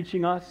You're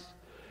teaching us.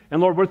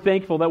 And Lord, we're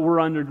thankful that we're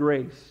under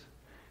grace.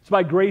 It's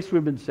by grace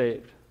we've been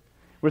saved.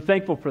 We're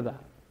thankful for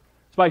that.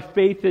 It's by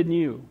faith in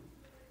You.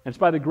 And it's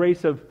by the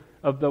grace of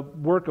the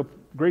work of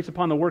grace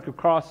upon the work of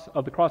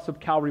the cross of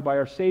Calvary by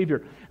our Savior.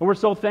 And we're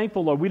so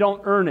thankful, Lord. We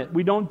don't earn it.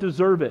 We don't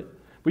deserve it.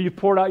 But You've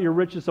poured out Your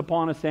riches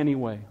upon us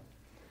anyway.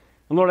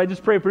 And Lord, I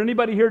just pray for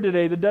anybody here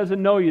today that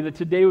doesn't know You, that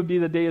today would be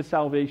the day of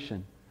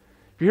salvation.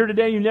 If you're here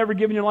today and you've never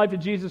given your life to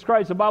Jesus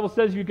Christ, the Bible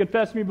says if you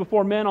confess Me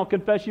before men, I'll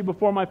confess You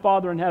before My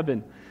Father in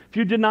heaven. If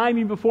you deny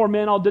Me before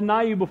men, I'll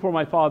deny You before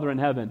My Father in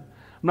heaven.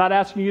 I'm not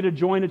asking you to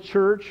join a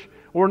church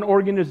or an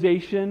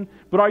organization,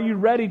 but are you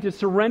ready to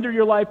surrender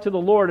your life to the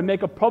Lord and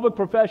make a public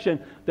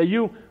profession that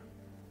you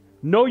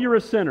know you're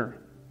a sinner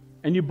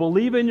and you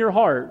believe in your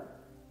heart,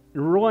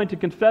 you're willing to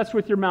confess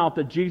with your mouth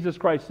that Jesus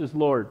Christ is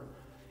Lord?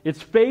 It's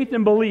faith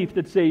and belief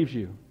that saves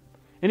you.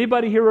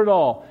 Anybody here at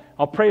all?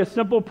 I'll pray a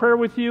simple prayer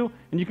with you,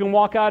 and you can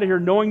walk out of here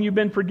knowing you've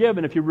been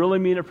forgiven if you really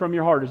mean it from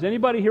your heart. Is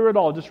anybody here at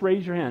all? Just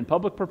raise your hand.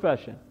 Public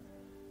profession.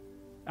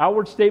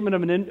 Outward statement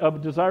of a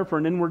desire for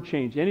an inward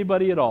change.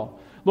 Anybody at all?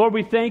 Lord,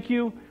 we thank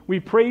you. We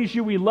praise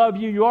you. We love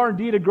you. You are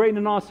indeed a great and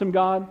an awesome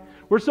God.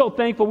 We're so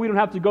thankful we don't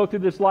have to go through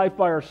this life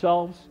by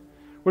ourselves.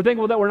 We're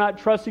thankful that we're not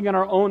trusting in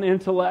our own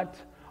intellect,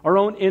 our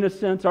own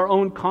innocence, our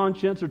own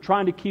conscience, or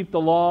trying to keep the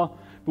law.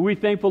 But we're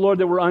thankful, Lord,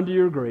 that we're under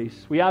your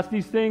grace. We ask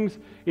these things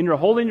in your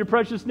holy and your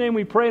precious name.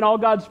 We pray, and all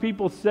God's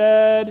people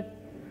said,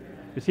 Amen.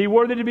 Is he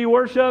worthy to be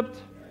worshipped?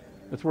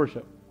 Let's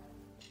worship.